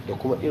labari da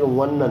kuma irin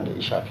wannan da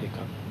ya shafe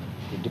ka,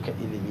 duka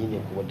ilimi ne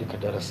kuma duka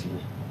darasi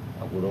ne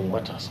a gurin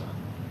matasa,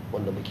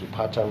 wanda muke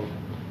fatan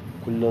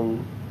kullum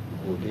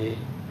gobe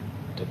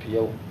tafi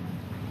yau,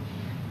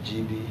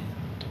 jibi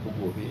tafi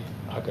gobe,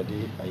 haka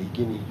dai a yi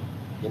gini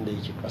yadda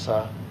yake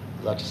ƙasa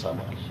za ta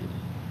samu alheri.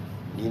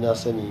 Ni na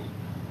sani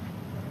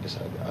bisa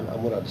ga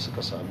al'amura da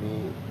suka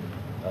sami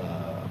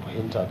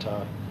fahimta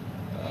ta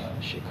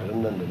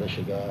shekarun nan da na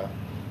shiga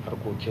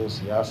harkokin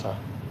siyasa,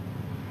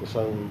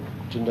 kusan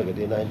tun daga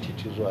dai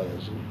 92 zuwa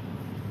yanzu,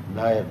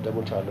 na yarda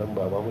mutanen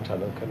ba ma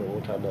mutanen Kano,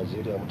 mutanen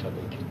Najeriya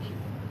mutanen kirki.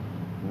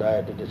 Na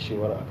yarda da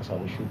cewar aka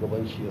samu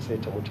shugabanci ya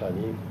saita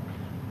mutane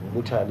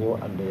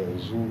waɗanda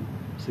yanzu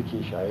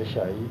suke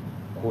shaye-shaye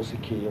ko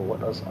suke yin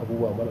waɗansu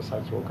abubuwa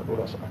marasa kyau, ka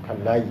ɗora su a kan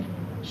layi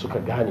suka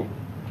gane,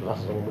 to za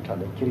su zama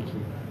mutanen kirki,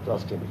 za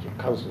su taimaki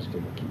kansu, su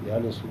taimaki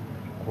iyalinsu,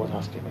 kuma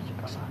za su taimaki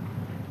ƙasa.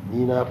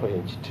 Ni na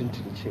fahimci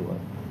tuntuni cewa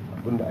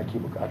abin da ake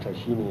bukata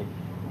shine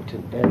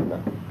mutum ɗayan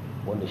nan,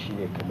 wanda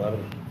shine kamar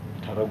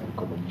taragu,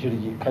 kamar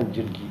jirgi, kan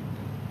jirgi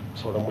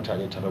sauran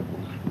mutane taragu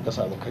ne. Ka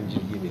samu kan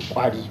jirgi mai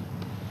kwari,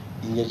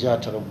 in ya ja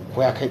taragu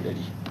ko ya kai 100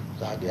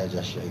 za a ga ya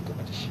ja shi ya yi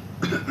gaba da shi.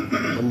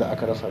 Wanda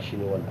aka rasa shi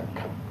ne wannan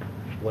kan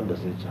wanda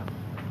zai ja.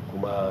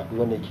 Kuma duk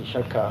wanda ke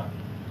shakka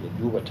ya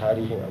duba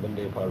tarihin abin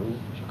da ya faru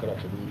shekara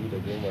ta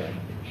 2011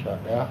 zuwa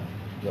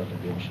ta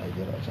 2015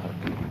 a jihar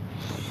Kano.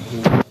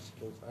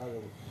 Cikin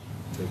tsarin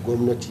da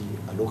gwamnati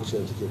a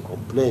lokacin da take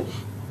complain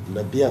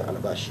na biyan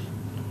albashi,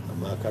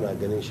 amma kana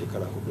ganin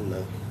shekara 4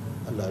 nan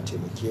Allah ya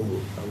taimake mu,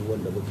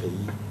 abubuwan da muka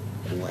yi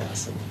kowa ya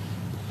sani.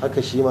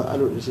 Haka shi ma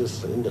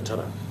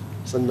 1999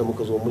 sannan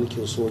muka zo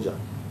mulkin soja,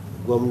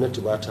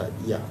 gwamnati ba ta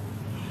iya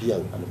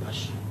biyan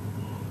albashi.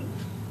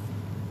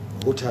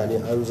 Mutane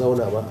an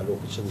zauna ma a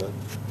lokacin nan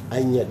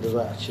an yadda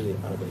za a cire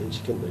 40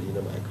 cikin 100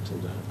 na ma'aikatan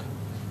jihar Kano.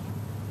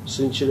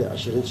 Sun cire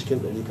 20 cikin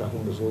 100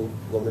 kafin mu zo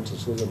gwamnatin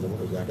sojan da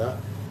muka gada.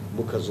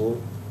 Muka zo,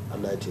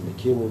 Allah ya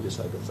taimake mu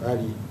bisa ga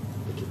tsari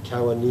da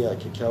kyakkyawan niyya,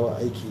 kyakkyawan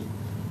aiki,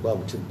 ba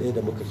mutum ɗaya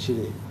da muka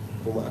cire,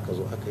 kuma aka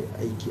zo aka yi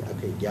aiki,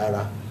 aka yi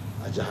gyara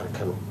a jihar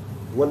Kano,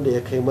 wanda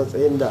ya kai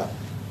matsayin da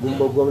mun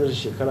bar gwamnati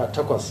shekara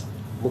 8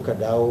 muka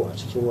dawo a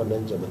cikin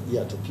wannan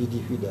jam'iyya ta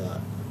PDP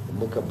da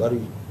muka bari,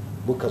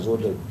 muka zo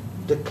da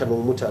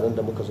dukkanin mutanen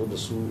da muka zo da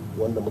su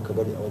wanda muka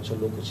bari a wancan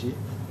lokaci,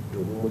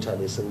 domin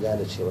mutane sun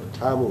gane cewar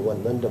tamun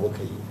wannan da muka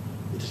yi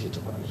ita ce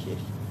tafi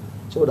alheri.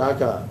 Saboda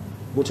haka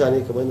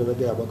mutane kamar yadda na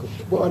gaya maka,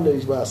 ba wanda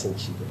ba a san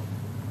ci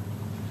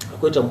gaba.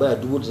 Akwai tambaya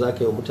dubu da za ka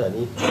yi wa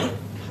mutane,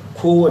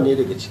 kowanne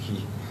daga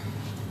ciki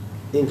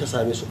in ka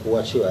same su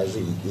kowa cewa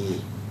zai yi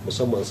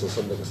musamman sun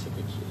san daga sai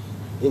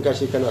kake. In ka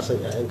ce kana son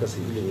 'ya'yanka su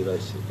yi ilimi, za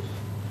su yi.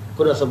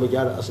 Kuna son mu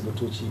gyara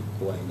asibitoci,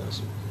 kowa ina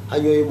so.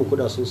 Hanyoyin mu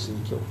kuna so su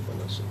yi kyau,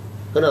 kuna so.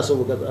 Kana so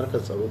mu ga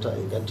harkar tsaro ta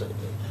inganta,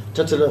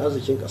 tattalin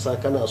arzikin ƙasa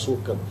kana so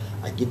ka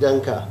a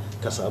gidanka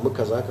ka samu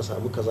kaza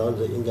wanda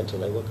zai inganta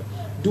rayuwarka.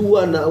 Duk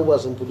wannan abubuwa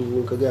sun fi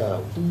dubu ka gaya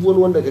duk wani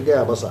wanda ka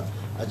gaya masa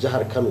a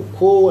jihar Kano,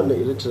 kowanne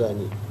irin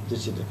tunani zai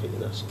ce da kai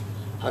ina so.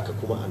 Haka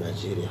kuma a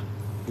Najeriya,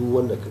 duk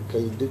wanda ka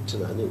kai duk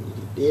tunanin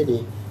iri ɗaya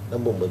ne,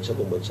 dan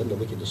bambance-bambancen da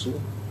muke da su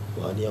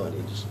ba wani yawa ne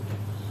da su.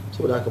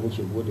 Saboda haka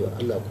muke gode wa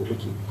Allah, ko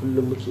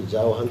kullum muke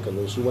jawo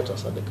hankalin su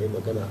matasa da kai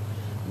magana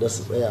na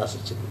su tsaya su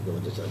ci gaba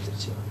da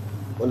jajircewa.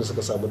 Wanda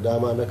suka samu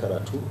dama na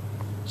karatu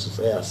su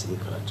tsaya su yi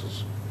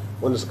karatunsu,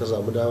 wanda suka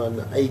samu dama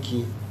na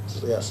aiki su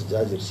tsaya su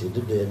jajirce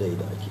duk da yanayi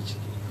da ake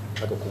ciki.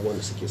 Haka kuma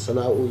wanda suke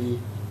sana'o'i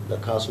da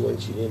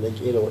kasuwanci ne, na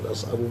kera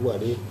waɗansu abubuwa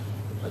ne,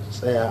 a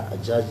tsaya a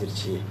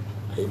jajirce,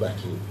 a yi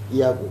baki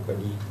iya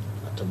ƙoƙari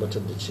a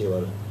tabbatar da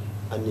cewar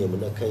an nemi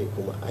na kai,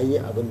 kuma an yi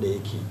abin da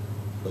yake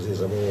ba zai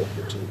zama wa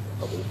mutum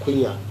abin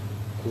kunya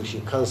ko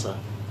shi kansa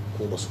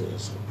ko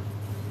masoyansa.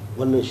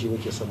 Wannan shi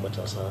muke son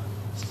matasa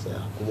su tsaya,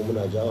 kuma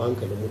muna jawo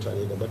hankalin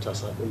mutane da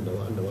matasa ɗin da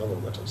wanda ma ba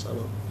matasa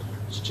ba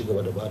su ci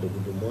gaba da ba da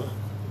gudunmawa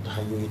ta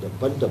hanyoyi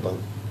daban-daban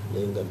na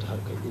inganta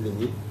harkar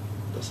ilimi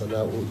da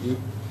sana'o'i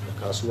da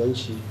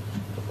kasuwanci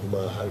da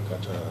kuma harka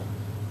ta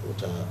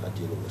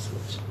addinin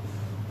musulunci.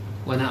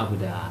 Wani abu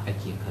da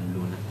ake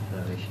kallo na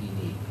karara shi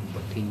ne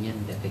batun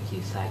yadda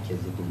ake sake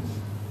zubin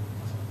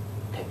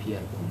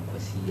tafiyar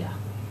kwankwasiya.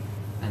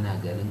 Ana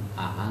ganin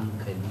a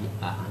hankali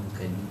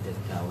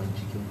dattawan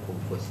cikin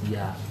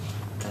kwankwasiya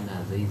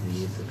kana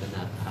zaizaye su,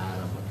 kana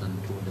ƙara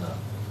matsanto da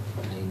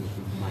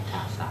ainihin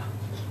matasa,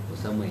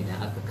 musamman idan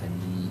aka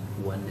kalli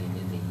wannan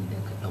yanayi da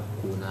ka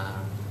ɗauko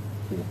na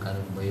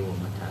ƙoƙarin baiwa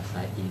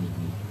matasa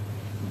ilimi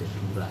da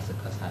tura su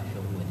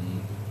ƙasashen waje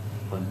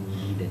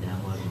fannoni da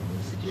dama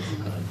domin su je su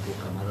karanto.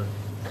 Kamar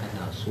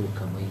kana so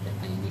ka mai da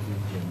ainihin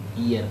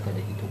jam'iyyarka da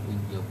ita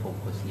ƙungiyar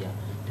kwankwasiya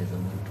ta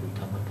zamanto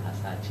ta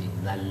matasa ce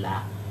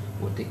zalla,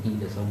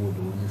 wataƙila saboda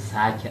wani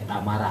sake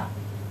ɗamara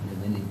da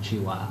ganin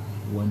cewa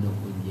wannan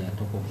ƙungiya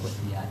ta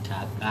kwankwasiya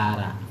ta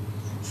ƙara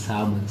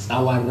samun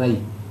tsawon rai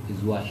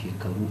zuwa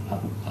shekaru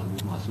aru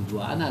masu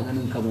zuwa. Ana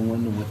ganin kamar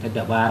wannan wata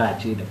dabara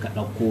ce da ka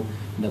ɗauko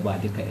da ba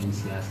duka 'yan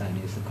siyasa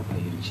ne suka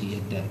fahimci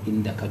yadda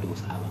inda ka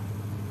dosa ba.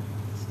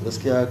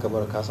 Gaskiya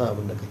kamar ka san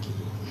abin da kake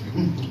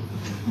yi,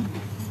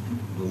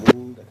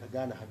 domin da ka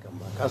gane hakan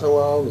ba, ka san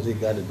wawa ba zai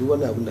gane duk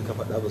wani abin da ka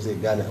faɗa ba zai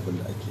gane abin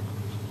da ake ba.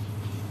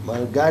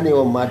 Ma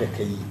ganewan ma da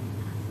ka yi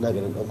na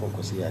ganin ɗan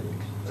Kwankwasiya ne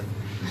kai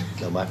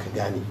da ma ka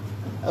gane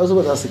a wasu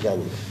ba za su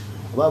gane ba.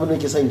 Amma abin da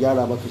ke son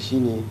gyara maka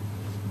shine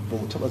ba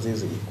mu taɓa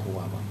zaizaye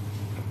kowa ba.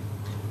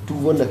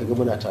 Duk wanda ka ga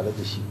muna tare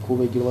da shi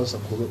komai girmansa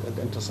komai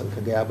ƙanƙantarsa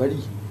ka ga ya bari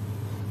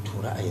to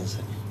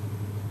ra'ayinsa ne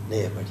na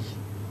ya bari,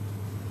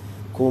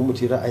 kuma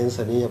mutum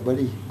ra'ayinsa ne ya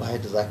bari ba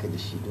yadda za ka da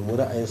shi domin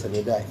ra'ayinsa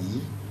ne da yi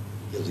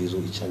yanzu ya zo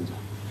ya canja.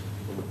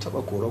 Ba mu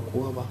taɓa korar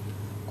kowa ba,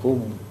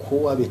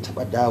 kowa bai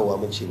taɓa dawowa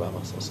mun ce ba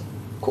ma sansa,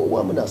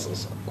 kowa muna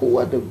sansa,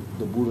 kowa da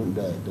burin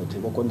da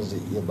taimakon da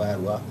zai iya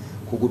bayarwa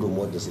ko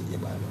gudunmuwar da zai iya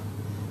bayarwa.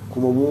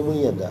 Kuma mu mun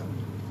yadda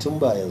tun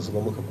ba yanzu ba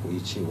muka koyi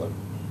cewa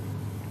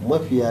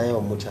mafiya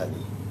yawan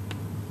mutane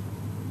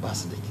ba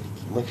su da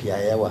kirki, mafiya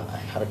yawa a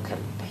harkar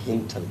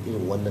fahimtar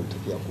irin wannan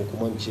tafiya ko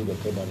kuma ce da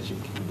kai ba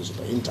rashin kirki da su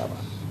fahimta ba.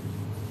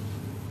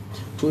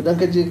 To idan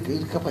ka je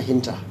ka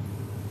fahimta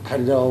ka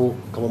dawo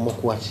kamar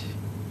makuwa ce.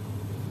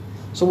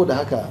 Saboda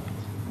haka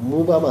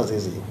mu ba ma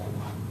zaizaye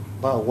kowa,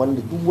 ba wanda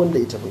duk wanda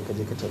ita bai ka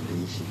je ka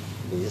tambaye shi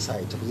me yasa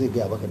ya tafi zai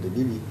gaya maka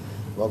dalili.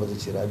 Ba zai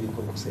ce Rabi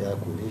Kwankwaso ya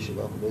kore shi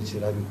ba, kuma ce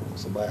Rabi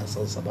Kwankwaso baya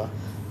son sa ba.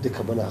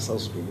 Duka muna san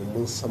su domin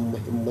mun san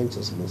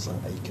muhimmancin su, mun san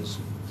aikin su,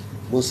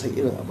 mun san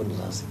irin abin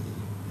da za su yi.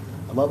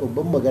 Amma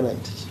babban magana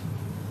ita ce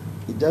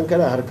idan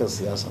kana harkar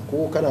siyasa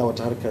ko kana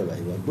wata harkar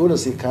rayuwa dole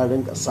sai ka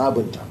rinka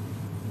sabunta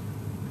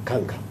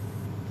kanka.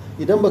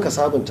 Idan baka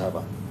sabunta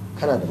ba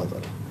kana da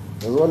matsala.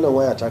 Yanzu wannan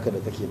waya taka da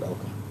kake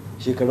dauka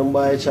shekarun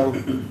baya can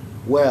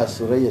waya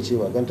su rayyace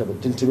ba ganta ba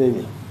tuntume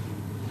ne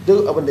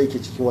duk abin da yake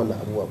cikin wannan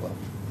abubuwa ba.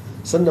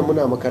 Sannan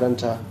muna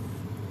makaranta,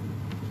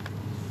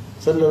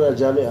 sannan na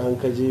jami'a an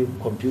kaje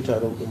kwamfuta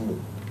ran ɗinmu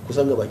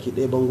kusan ga baki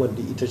ɗaya bangon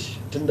da ita ce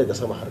tun daga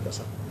sama har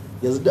ƙasa.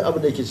 Yanzu duk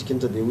abin da yake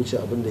cikinta da ya wuce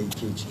abin da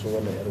yake cikin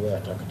wannan yar waya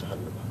taka ta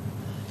hannu ba.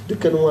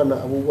 Dukkanin wannan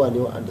abubuwa ne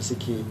waɗanda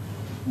suke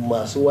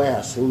masu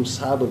waya sun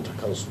sabunta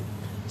kansu,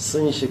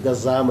 sun shiga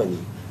zamani,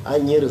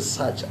 an yi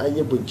research, an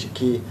yi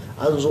bincike,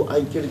 an zo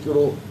an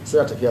kirkiro,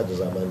 suna tafiya da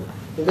zamani.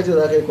 In ka ce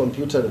za ka yi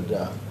kwamfutar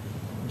da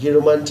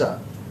girmanta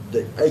da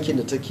aikin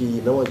da take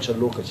yi na wancan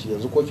lokaci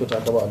yanzu ko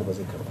kyauta ta ba wani ba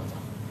zai karba ba.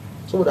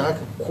 Saboda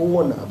haka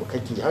kowane abu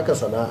kake, haka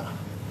sana'a,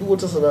 duk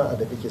wata sana'a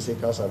da kake sai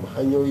ka samu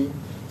hanyoyi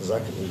da za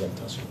ka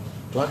inganta su.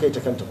 To haka ita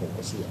kanta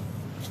Kwankwasiya.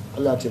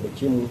 Allah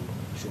taimake mu,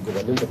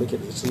 shugabannin da muke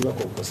da su na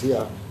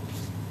Kwankwasiya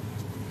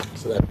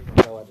suna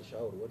taimakawa da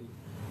shawarwari,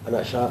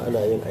 ana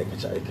yin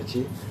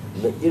aikace-aikace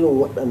na irin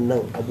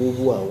waɗannan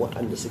abubuwa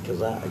waɗanda suke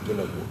za a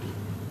gina gobe.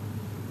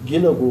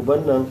 Gina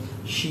goben nan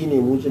shine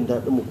mu jin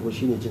daɗin mu kuma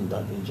shine jin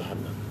daɗin jihar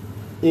nan.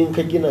 In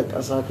ka gina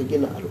ƙasa, ka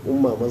gina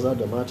al'umma maza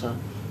da mata,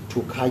 to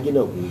ka gina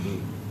gobe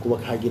kuma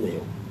ka gina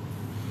yau.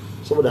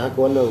 Saboda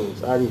haka wannan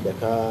tsari da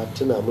ka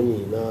tuna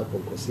mini na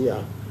Kwankwasiya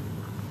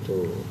to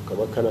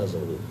kamar kana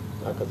zaune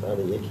haka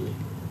tsarin yake.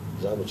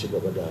 Za mu ci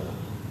gaba da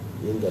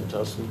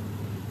inganta su,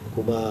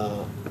 kuma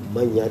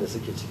manya da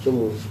suke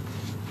cikinmu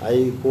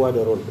ai kowa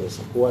da rol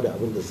ɗinsa, kowa da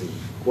abin da zai yi,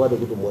 kowa da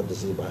gudunmuwar da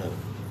zai bayar.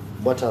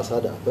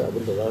 Matasa da akwai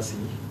abin da za su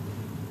yi,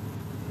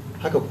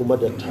 haka kuma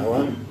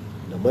dattawa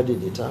da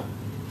madaidaita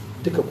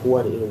duka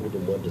kowa da irin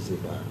gudunmuwar da zai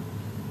bayar.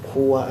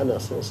 Kowa ana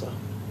son sa,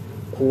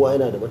 kowa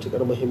yana da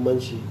matukar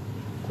muhimmanci,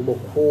 kuma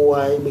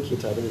kowa ya muke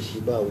tare da shi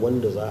ba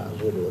wanda za a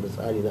zo da wani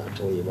tsari na a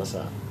tawaye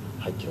masa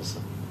hakkinsa.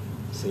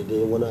 Sai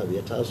dai wani abu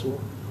ya taso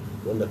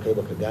wanda kai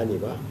baka gane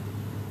ba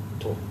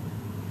to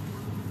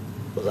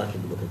ba za ka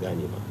bi baka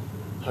gane ba.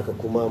 Haka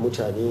kuma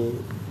mutane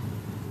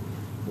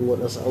in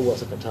waɗansu abubuwa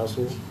suka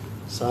taso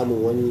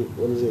samun wani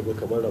zai ga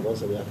kamar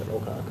rabansa ne aka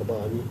ɗauka aka ba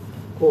wani,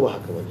 ko ba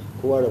haka bane,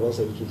 kowa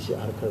rabansa yake ci a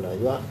harkar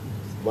rayuwa.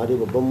 Amma dai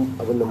babban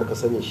abin da muka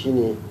sani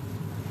shine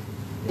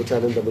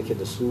mutanen da muke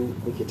da su,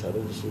 muke tare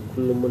da su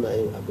kullum muna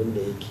yin abin da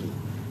yake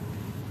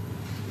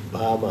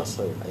ba ma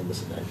son a yi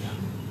musu dariya,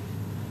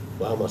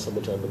 ba ma son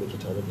mutanen da muke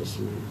tare da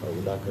su a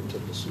wulakantar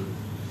da su,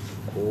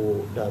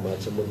 ko dama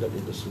can mun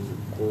daɗe da su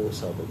ko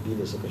sababbi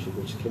ne suka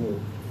shigo cikinmu.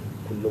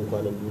 Kullum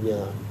kwanan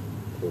duniya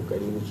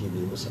kokari muke bi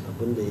musu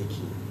abin da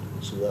yake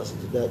su za su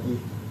ji daɗi,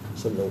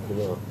 sannan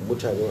kuma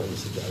mutane wanda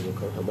suke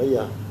abokan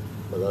hamayya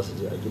ba za su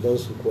je a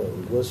gidansu ko a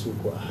unguwarsu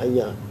ko a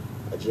hanya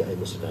a je a yi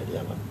musu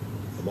dariya ba.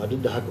 Amma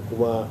duk da haka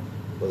kuma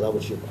ba za mu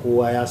ce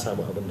kowa ya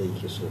samu abin da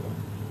yake so ba.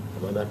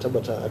 Amma na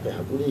tabbata aka yi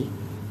haƙuri,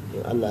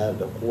 in Allah ya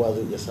yarda kowa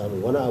zai iya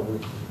samun wani abu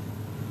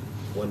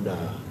wanda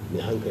mai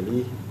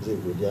hankali zai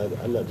godiya ga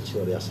Allah da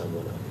cewar ya samu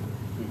wani abu.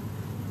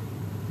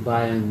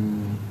 Bayan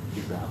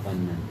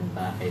zaben nan da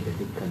za a yi da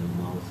dukkanin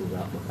ma wasu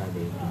zaɓuka da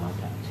ya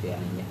kamata a ce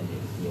an yi a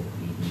jam'iyyar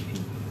PDP,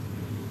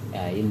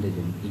 yayin da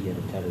jam'iyyar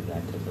ta riga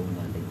ta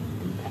zauna da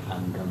gindinta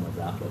an gama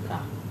zaɓuka,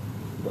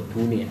 batu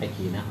ne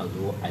ake na a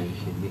zo a yi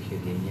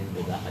shirye-shiryen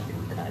yadda za a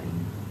tunkari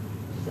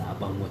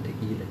zaben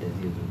watakila da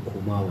zai zo,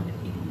 kuma wani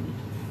iri ne.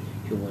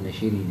 Shin wani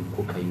shiri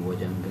kuka yi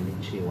wajen ganin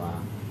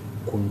cewa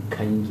kun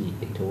kange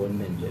ita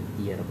wannan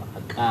jam'iyyar ba a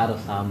ƙara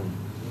samun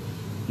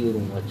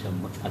irin waccan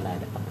matsala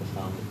da aka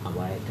samu a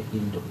baya ta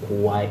inda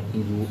kowa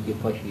izo ya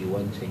fashe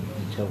wancan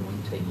icen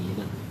wancan yi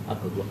nan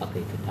aka zo aka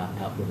yi ta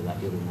taɓurza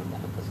irin wanda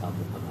aka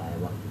samu a baya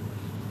ba?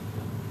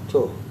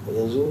 To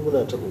yanzu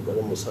muna ta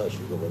ƙoƙarin mu sa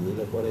shugabanni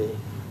na ƙwarai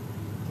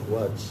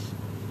ward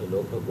da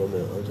local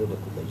government an zo da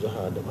kuma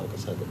jiha da ma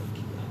ƙasa da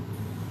baki ɗaya.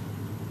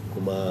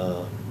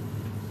 Kuma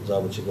za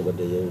mu ci gaba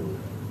da yin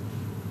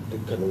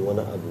dukkanin wani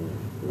abu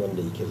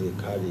wanda yake zai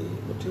kare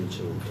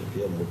mutuncin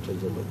tafiyar mu ta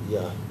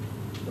jam'iyya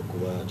da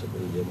kuma ta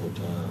ƙungiyar mu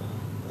ta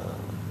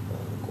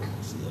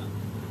Kwankwasiya.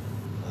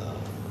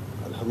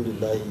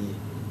 Alhamdulillahi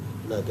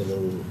ina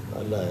ganin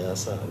Allah ya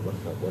sa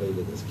albarka ƙwarai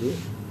da gaske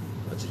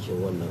a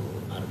cikin wannan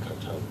harka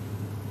tamu,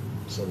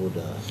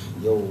 saboda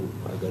yau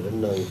a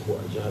garin nan ko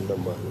a jihar nan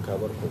ma in ka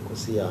bar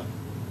Kwankwasiya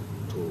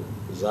to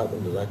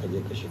zaɓin da za ka je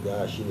ka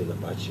shiga shine na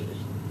ɓacin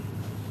rai.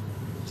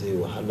 Zai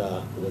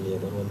wahala wani ya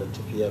bar wannan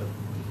tafiyar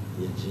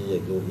ya je ya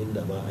ga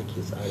inda ma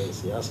ake tsarin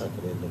siyasa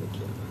kamar yadda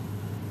muke.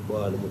 Ba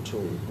wani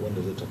mutum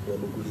wanda zai tafi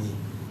wani guri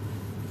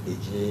ya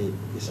je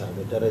ya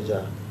samu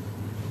daraja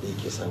da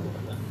yake samu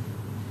a nan.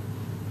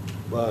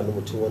 Ba wani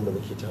mutum wanda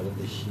muke tare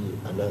da shi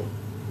a nan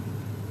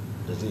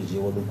da zai je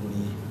wani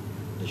guri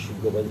da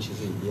shugabanci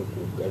zai iya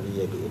ƙoƙari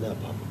ya ga ina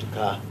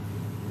fafutuka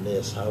na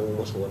ya samu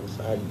masa wani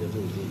tsari da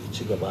zai je ya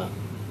ci gaba,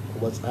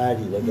 kuma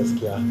tsari na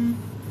gaskiya.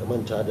 Ka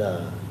manta da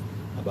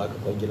a baka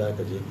kwangila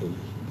ka je ka yi,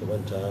 ka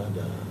manta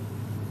da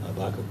a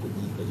baka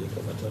kuɗi ka je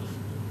ka batar,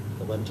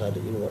 ka manta da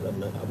irin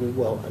waɗannan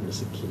abubuwa waɗanda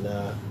suke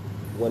na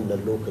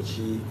wannan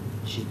lokaci.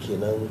 Shi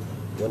kenan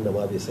wanda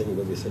ma bai sani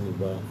ba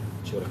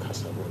cewar ka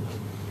samu wani.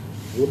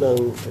 Nunan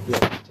tafiya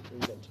ta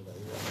inganta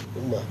rayuwar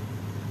al'umma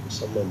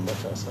musamman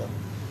matasa.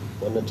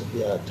 Wannan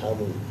tafiya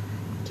tamu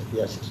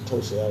tafiya ce ta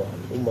tausaya wa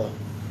al'umma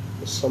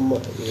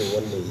musamman a irin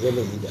wannan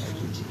yanayi da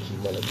ake ciki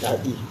mara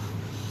daɗi,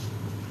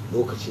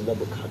 lokaci na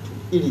bukatu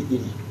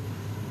iri-iri.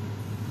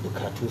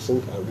 Bukatu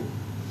sun ƙaru,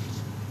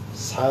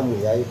 samu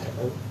ya yi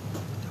kaɗan,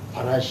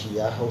 farashi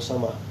ya hau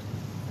sama,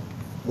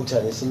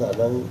 mutane suna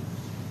nan,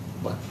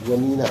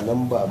 wani na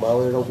nan ba ma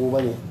wai rago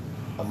ba ne,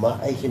 amma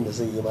aikin da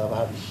zai yi ma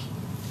babu shi.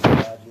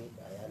 Ya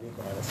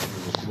leƙa ya rasa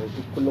ne, kuma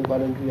duk kullum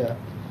kwanan duniya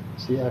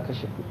sai ya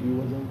kashe kuɗi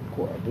wajen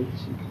ko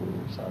abinci ko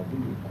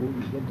sabulu ko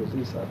rigar da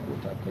zai sa ko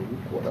takalmi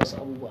ko wasu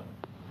abubuwa.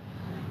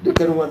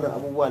 Dukkanin wannan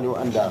abubuwa ne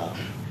wanda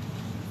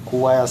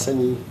kowa ya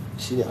sani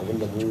shine abin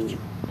da mu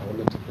a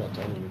wannan tafiya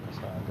ta mu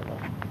kasa a gaba.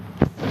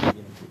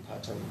 Shine muke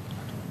fatan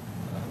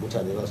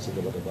mutane za su ci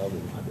gaba da bamu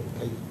haɗin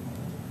kai,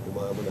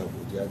 kuma muna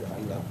godiya ga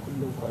Allah.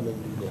 Kullum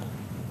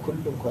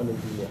kwanan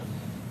duniya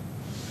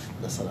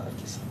nasara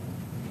ake sa.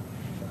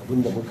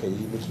 Abin da muka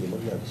yi muke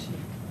murna da shi,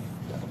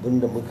 da abin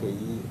da muka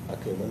yi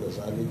aka yi mana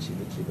zalunci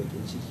muke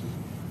bakin ciki,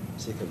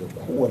 sai kaga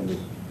kowanne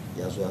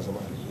ya zo ya zama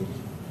alheri.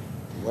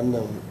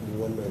 Wannan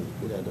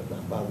ina da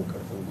ba mu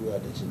karfin gwiwa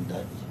da jin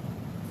daɗi,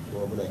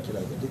 kuma muna kira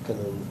ga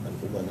dukkanin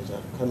al'umma na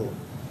jihar Kano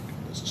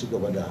da su ci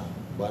gaba da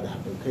ba da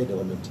haɗin kai da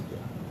wannan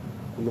tafiya.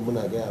 Kullum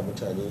muna gaya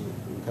mutane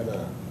in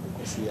kana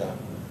Kwankwasiya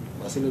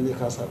ba sai lalle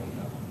ka sa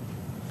kuɗa ba.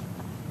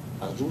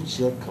 A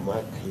zuciyar kama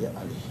ka yi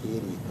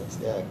alheri, ka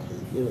tsaya ka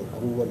yi irin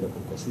abubuwan da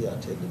Kwankwasiya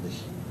ta yarda da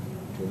shi,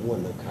 to mu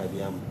wannan ka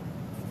biya mu.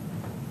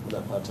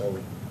 Muna fatan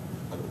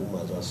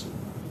al'umma za su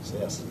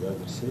tsaya su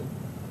jajirce,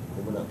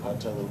 kuma muna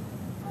fatan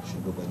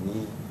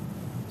shugabanni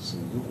su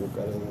yi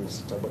ƙoƙarin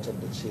su tabbatar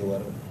da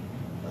cewar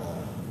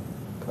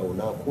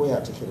ƙauna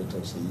koya take da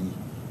tausayi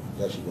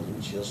ya shiga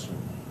zuciyarsu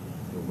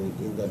domin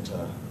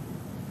inganta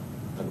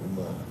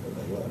al'umma da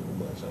rayuwar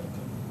al'umma a jihar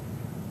Kano.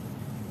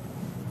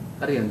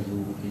 Har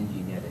yanzu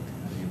injiniya da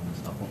tunani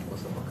musa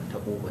Kwankwaso baka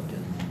taɓo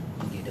batun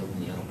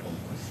gidauniyar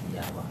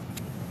Kwankwasiya ba,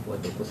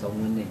 wadda kusan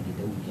wannan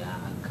gidauniya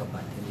an kafa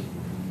ta ne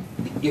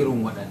duk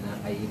irin waɗannan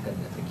ayyukan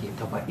da take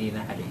ta faɗe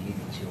na alheri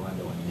cewa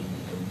da wannan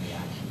gidauniya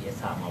shi ya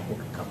sa ma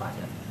kuka kafa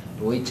ta.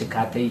 To wai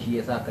cika ta yi shi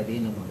ya sa ka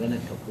daina maganar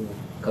ta, ko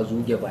ka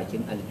zuge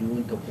bakin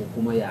aljihunta, ko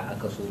kuma ya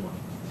aka soma?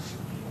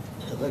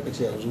 Za ka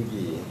ce a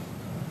zuge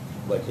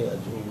bakin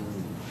aljihun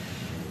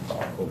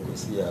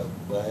Kwankwasiya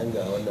bayan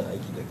ga wannan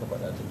aiki da ka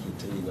faɗa take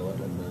ta yi na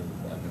waɗannan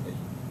ɗalibai,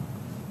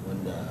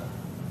 wanda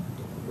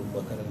da kuɗin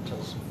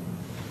makarantarsu,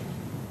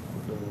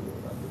 kuɗin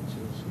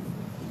abincinsu,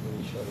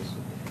 kuɗin shansu,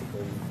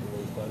 kuɗin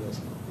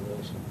kwanansu da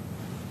kuɗinsu,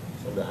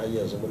 wanda har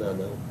yanzu muna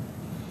nan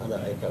ana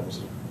aika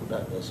musu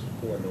kuɗaɗensu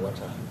kowane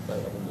wata ɗan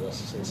abin da za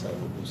su sai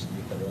sabulu su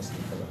yi kaza su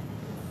yi kaza.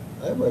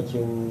 Ai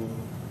bakin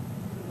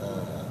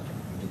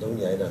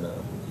gidauniya yana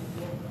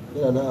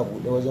nan a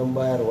buɗe wajen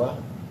bayarwa,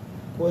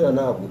 ko yana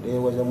nan a buɗe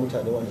wajen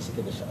mutane wanda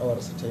suke da sha'awar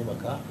su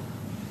taimaka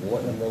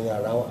waɗannan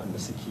yara waɗanda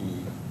suke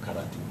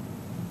karatu.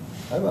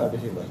 Ai ba a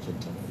rufe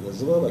bakinta,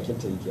 yanzu ma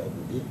bakinta yake a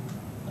buɗe,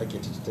 ake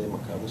ta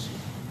taimaka musu.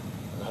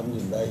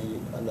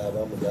 Alhamdulillahi Allah ya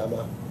ba mu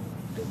dama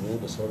da mu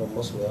da sauran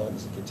masoya wanda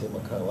suke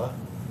taimakawa.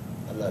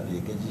 Allah bai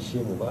gajishe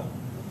mu ba,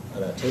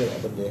 ana ta yin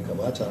abin da ya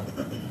kamata,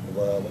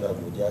 kuma muna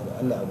godiya ga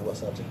Allah, abubuwa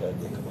sa ta da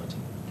ya kamata.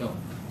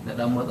 Na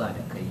ɗan matsa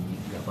da kai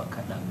gaba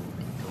kaɗan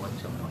ta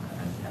waccan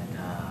makaranta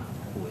ta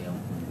koyan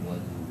unguwar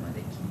zoma da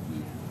ke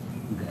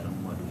garin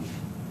Madobi,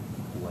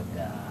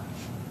 wadda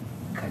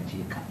ka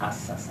je ka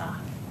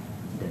assasa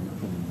da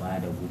nufin ba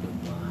da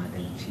gudunmawa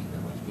don ci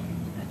gaban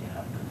ilimi a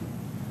jihar Kano.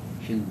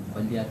 Shin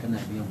kwalliya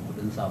tana biyan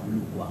kuɗin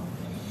sabulu kuwa?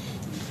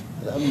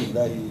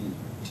 Alhamdulillahi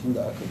tun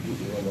da aka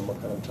buɗe wannan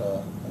makaranta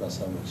ana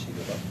samun ci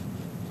gaba.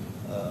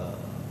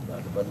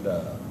 Ɗaliban da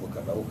muka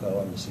ɗauka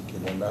wanda suke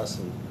na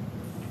nasin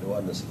da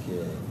wanda suke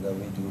na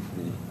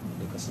midwifery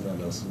duka suna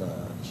nan suna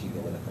ci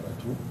gaba da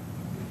karatu,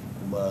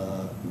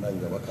 kuma nan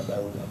gaba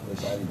kaɗan akwai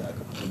tsari da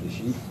aka fito da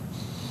shi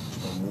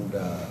mu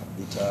da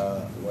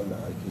ita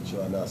wannan ake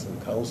cewa nasin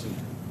council,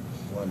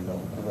 wannan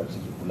hukumar da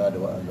take kula da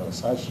waɗannan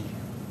sashi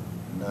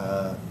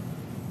na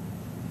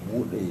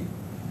buɗe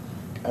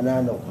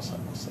ƙananan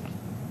kusa-kusai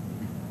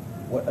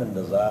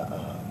waɗanda za a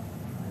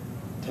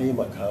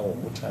taimaka wa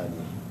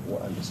mutane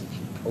waɗanda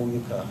suke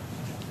ƙauyuka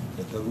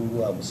da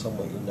garuruwa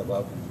musamman inda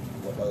babu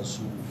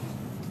waɗansu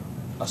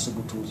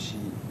asibitoci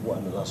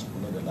waɗanda za su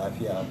kula da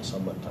lafiya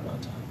musamman ta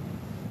mata.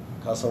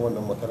 Kasan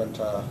wannan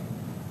makaranta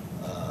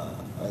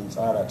an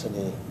tsara ta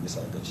ne bisa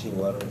ga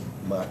cewar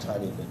mata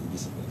ne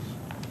 100%,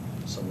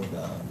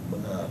 saboda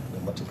muna da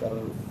matuƙar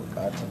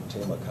buƙatar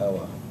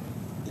taimakawa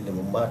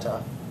ilimin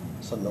mata,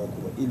 sannan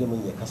kuma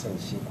ilimin ya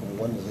kasance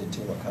kuma wanda zai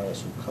taimaka wa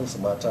su kansu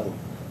matan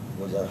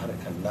wajen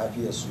harkar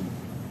lafiyarsu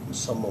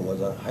musamman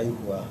wajen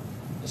haihuwa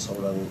da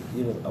sauran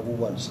irin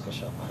abubuwan da suka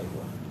shafi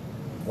haihuwa.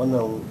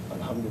 Wannan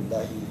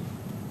alhamdulillahi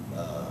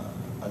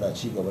ana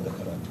ci gaba da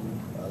karatu,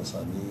 an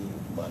sami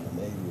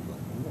malamai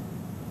rubabbu,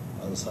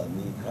 an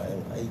sami kayan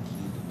aiki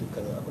da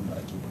dukkanin abin da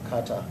ake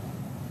bukata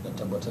da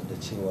tabbatar da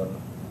cewar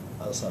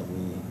an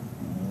sami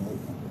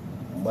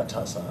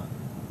matasa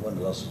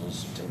wanda za su zo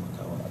su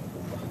taimaka wa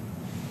al'umma,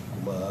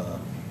 kuma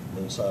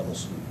mun sa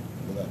musu,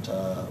 muna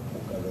ta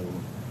kokarin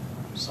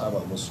sama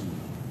musu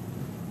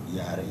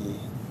yare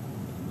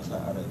na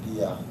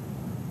arabiya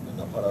da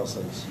na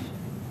faransanci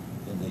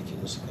yadda yake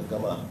da suka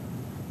gama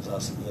za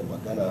su iya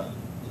magana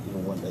da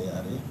irin wannan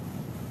yare,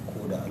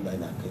 ko da Allah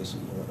yana kai su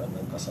irin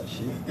waɗannan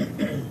ƙasashe.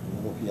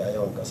 Mafiya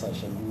yawan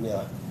ƙasashen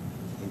duniya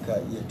in ka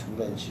iya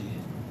turanci,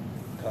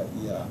 ka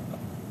iya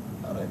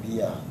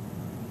arabiya,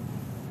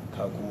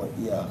 ka kuma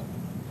iya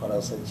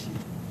faransanci,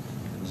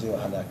 zai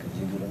wahala ka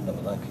je wurin da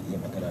ba za ka iya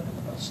magana da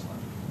faransa ba.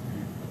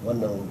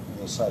 Wannan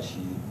mun sa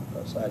shi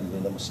tsari ne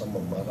na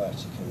musamman ma ba a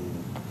cikin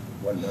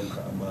wannan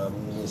ka, amma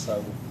mun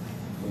samu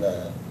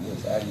muna yin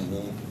tsari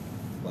ne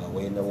ba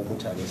wai na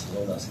mutane su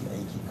zauna su yi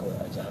aiki kawai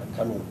a jihar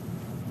Kano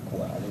ko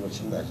a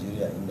arewacin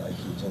Najeriya inda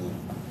ake jin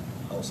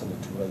Hausa da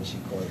Turanci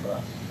kawai ba,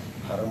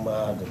 har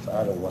ma da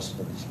tsarin wasu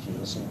daga ciki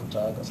sun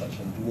fita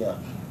kasashen duniya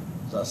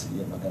za su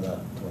iya magana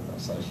ta wannan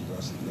sashi,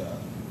 za su iya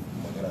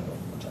magana da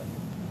mutane,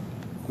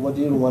 kuma da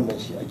irin wannan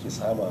shi ake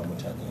sama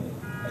mutane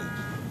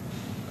aiki.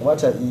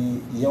 Kamata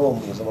yawan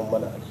mu ya zama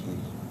mana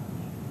alheri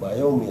ba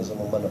yawan mu ya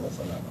zama mana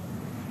matsala ba.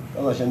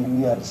 Ƙasashen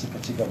duniya da suka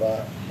ci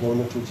gaba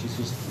gwamnatoci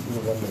su suke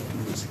irin wannan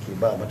ilimi suke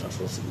ba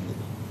matasan su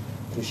ilimi,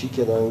 to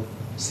shikenan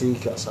sai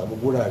ka samu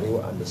gurare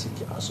waɗanda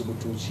suke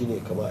asibitoci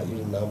ne kama a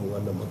irin namu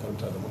wannan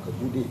makaranta da muka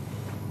bude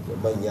da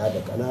manya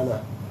da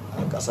ƙanana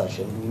a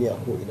ƙasashen duniya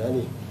ko ina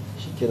ne,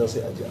 shikenan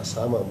sai a je a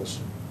sama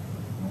musu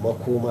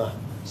makoma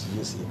su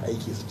je su yi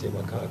aiki, su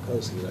taimaka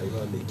kansu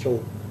rayuwa mai kyau,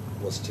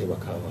 kuma su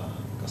taimaka wa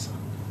ƙasa.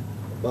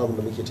 Ba mu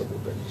da muke ta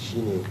kokari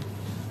shine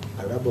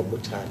a raba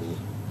mutane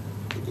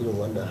da irin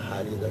wannan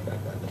hali na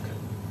kai,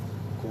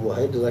 kuma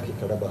yadda za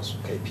ka raba su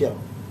kaifiyan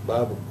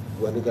babu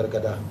wani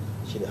gargada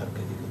shine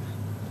harkar ilimi.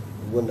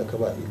 Wanda ka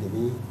ba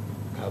ilimi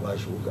ka ba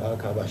shi wuka,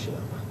 ka ba shi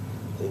nama.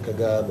 In ka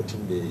ga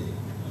mutum da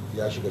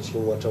ya shiga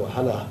cikin wata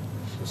wahala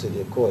sai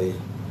dai kawai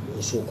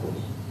in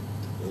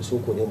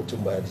soko ne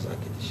mutum baya da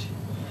zaka da shi.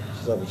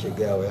 Shi za mu ke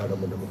gaya wa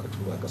yaranmu da muka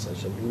tura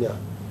kasashen duniya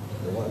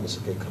da wanda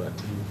suka yi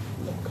karatu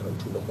na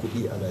makarantu na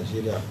kuɗi a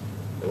Najeriya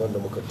da wanda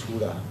muka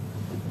tura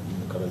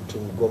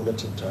makarantun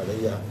gwamnatin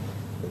tarayya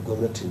da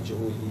gwamnatin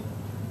jihohi,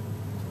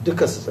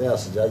 duka su tsaya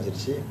su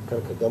jajirce, kar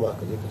ka gama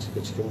ka je ka cika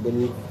cikin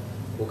birni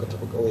ko ka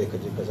tafi ƙauye ka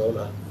je ka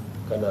zauna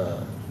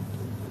kana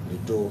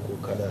lido ko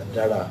kana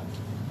dara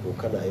ko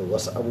kana yin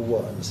wasu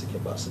abubuwa wanda suke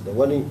ba su da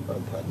wani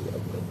amfani a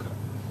gurinka.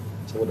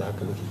 Saboda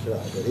haka muke kira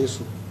a gare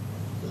su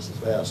da su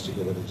tsaya su ci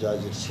gaba da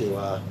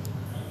jajircewa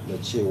da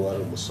cewar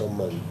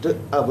musamman duk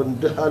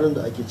halin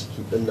da ake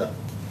ciki din nan,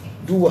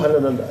 duk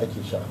wahalar nan da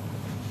ake sha,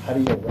 har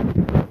yanzu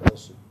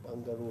wasu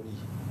bangarori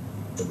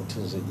da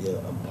mutum zai iya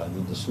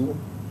amfani da su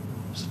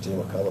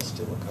taimaka wa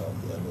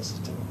iyalin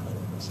su taimaka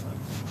wa masa.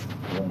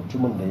 Kuma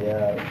mutumin da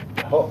ya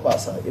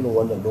hoɓasa irin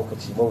wannan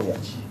lokaci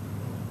mawuyaci,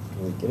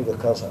 to ya kirga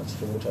kansa a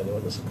cikin mutane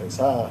wanda suka yi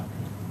sa'a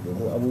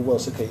domin abubuwan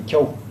suka yi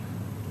kyau,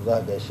 za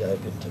a ga shi ya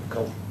fintin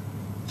kan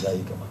ya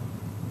yi gaba.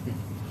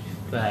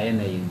 Ba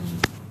yanayin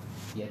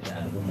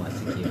yadda al'umma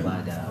suke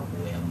ba da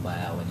goyon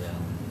baya wajen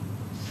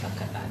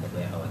saka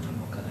ɗalibai a wannan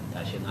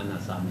makaranta, shin ana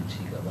samun ci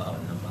gaba a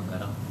wannan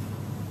bangaren?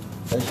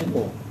 Shi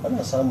ne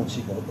ana samun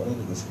ci gaba ƙwarai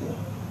da gaske,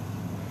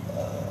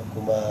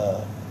 kuma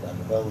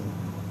ɗaliban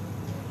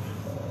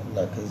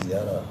na kai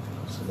ziyara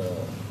suna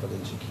farin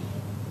ciki,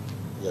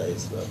 iyaye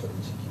suna farin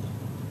ciki,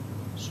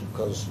 su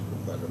kansu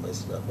malamai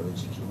suna farin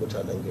ciki,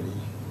 mutanen gari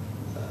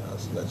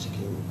suna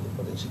cikin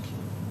farin ciki.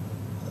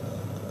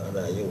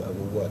 Ana yin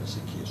abubuwa da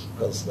suke su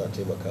kansu suna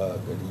taimakawa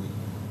gari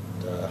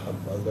ta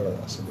bangaren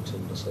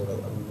asibitin da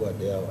sauran abubuwa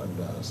da yawa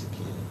wanda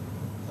suke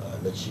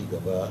na ci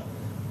gaba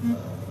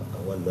a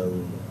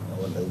wannan a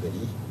wannan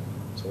gari.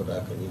 Saboda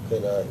haka ni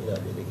kaina ina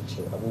ɗaya daga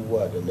cikin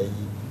abubuwa da na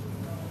yi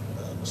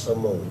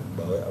musamman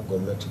ba wai a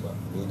gwamnati ba,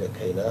 ni da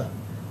kaina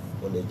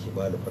wanda yake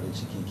bani farin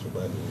ciki ke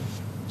bani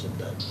jin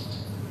daɗi.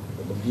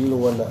 Domin irin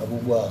wannan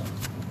abubuwa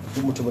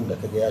duk mutumin da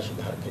kaga ya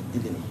shiga harkar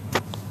ilimi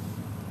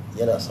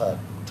yana sa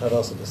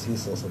taransa da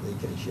sisinsa da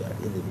yake da shi a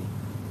ilimi,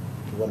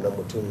 to wannan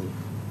mutum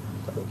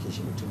ka ɗauke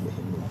shi mutum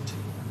muhimmin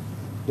mutum.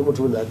 Duk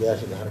mutumin da ya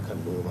shiga harkar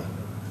noma,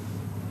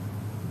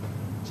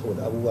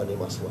 saboda abubuwa ne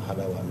masu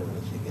wahala wannan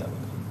da ke gaya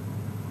maka,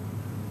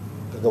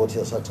 kaga mutum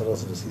ya sa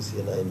taransa da sisi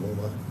yana yin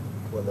noma,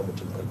 wannan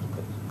mutum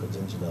ka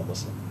jinjina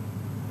masa.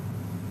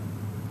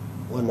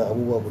 Wannan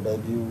abubuwa guda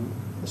biyu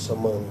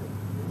musamman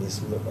ne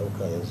su na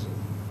ɗauka yanzu,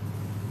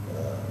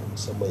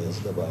 musamman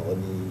yanzu da ba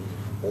wani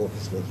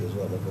ofis nake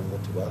zuwa na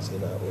gwamnati ba, sai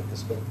na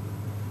ofis ɗin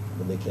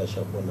da nake ya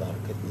shafi wannan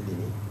harkar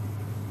ilimi.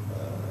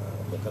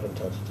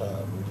 Makaranta ta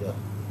Abuja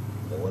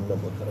da wannan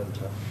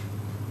makaranta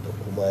da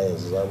kuma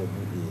yanzu za mu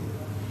buɗe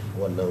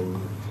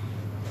wannan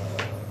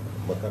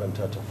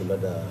makaranta ta kula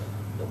da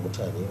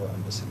mutane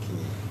waɗanda suke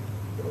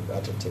da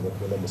buƙatar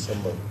taimako na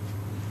musamman,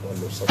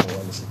 wanda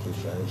suke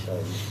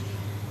shaye-shaye.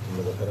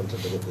 Kuma makarantar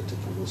da muka ta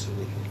turo su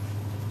ne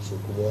su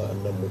kuma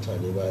waɗannan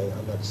mutane bayan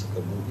Allah da suka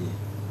buɗe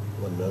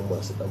wannan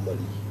masu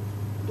ɗanbali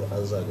da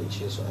an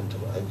zalunce su, an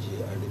taɓa an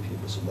je an rufe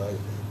musu, ma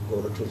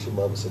gwamnatocin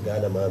ma su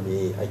gane ma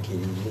me ake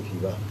yi nufi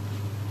ba.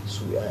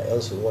 Su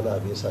 'ya'yansu wani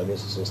abu ya same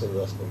su sun sani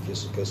za su ɗauke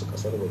su kai su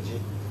ƙasar waje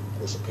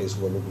ko su kai su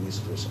wani guri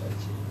su zo su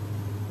aiki.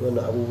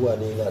 Wannan abubuwa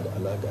ne yana da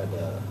alaƙa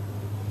da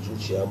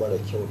zuciya mara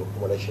kyau da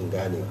kuma rashin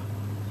ganewa.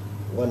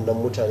 Wannan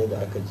mutane da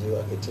aka je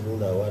aka ta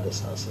nunawa da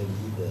sasari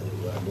da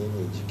wane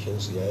ne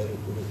jikinsu ya yi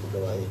rukunin da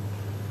waye,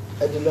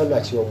 ajin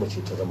lalacewar mu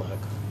ce ta zama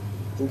haka.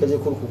 In ka je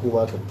kurkuku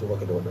ma ka fito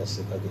maka da waɗansu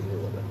sai ka ga irin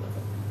waɗannan.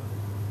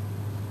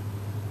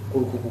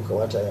 Kurkuku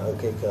kamata ya an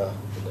kai ka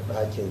da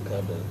ɗakinka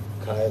da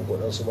kayan,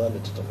 waɗansu ma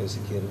littattafai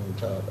suke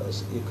rubuta,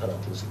 waɗansu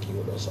karatu suke,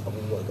 waɗansu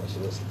abubuwa gashi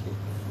ne suke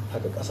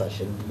haka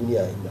ƙasashen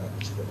duniya inda aka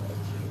ci gaba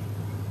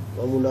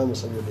ake. Mu namu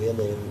saboda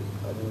yanayin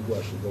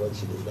abubuwa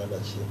shugabanci da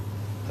lalace,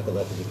 haka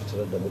za ka je ka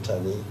tarar da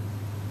mutane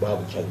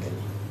babu kyan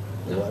gani,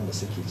 da wanda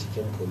suke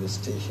cikin police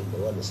station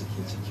da wanda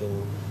suke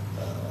cikin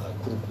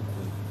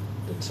kurkuku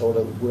da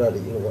sauran gurare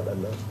irin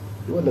waɗannan.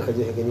 Duk wanda ka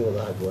je ka gani ba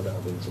za ka ga wani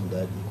abin jin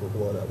daɗi ko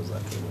kuma wani abu za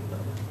ka yi nuna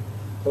ba.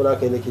 Saboda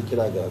haka nake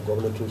kira ga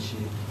gwamnatoci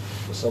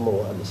musamman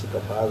waɗanda suka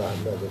fara,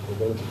 ina ga ko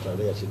gwamnatin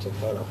tarayya ce ta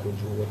fara ko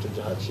wata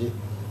jiha ce,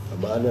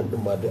 amma nan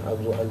ɗin ma duk an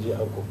zo an je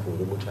an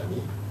kokori mutane,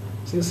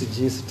 sai su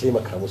je su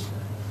taimaka musu.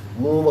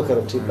 Mu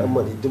makarantun ɗan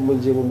mali duk mun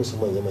je mun musu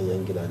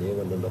manya-manyan gida ne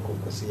wannan na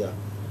Kwankwasiya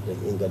don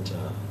inganta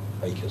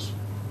aikinsu.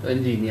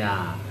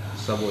 Injiniya,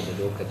 saboda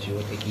lokaci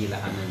watakila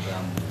anan za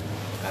mu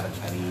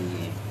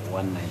karkare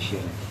wannan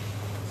shirin,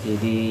 sai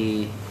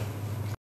dai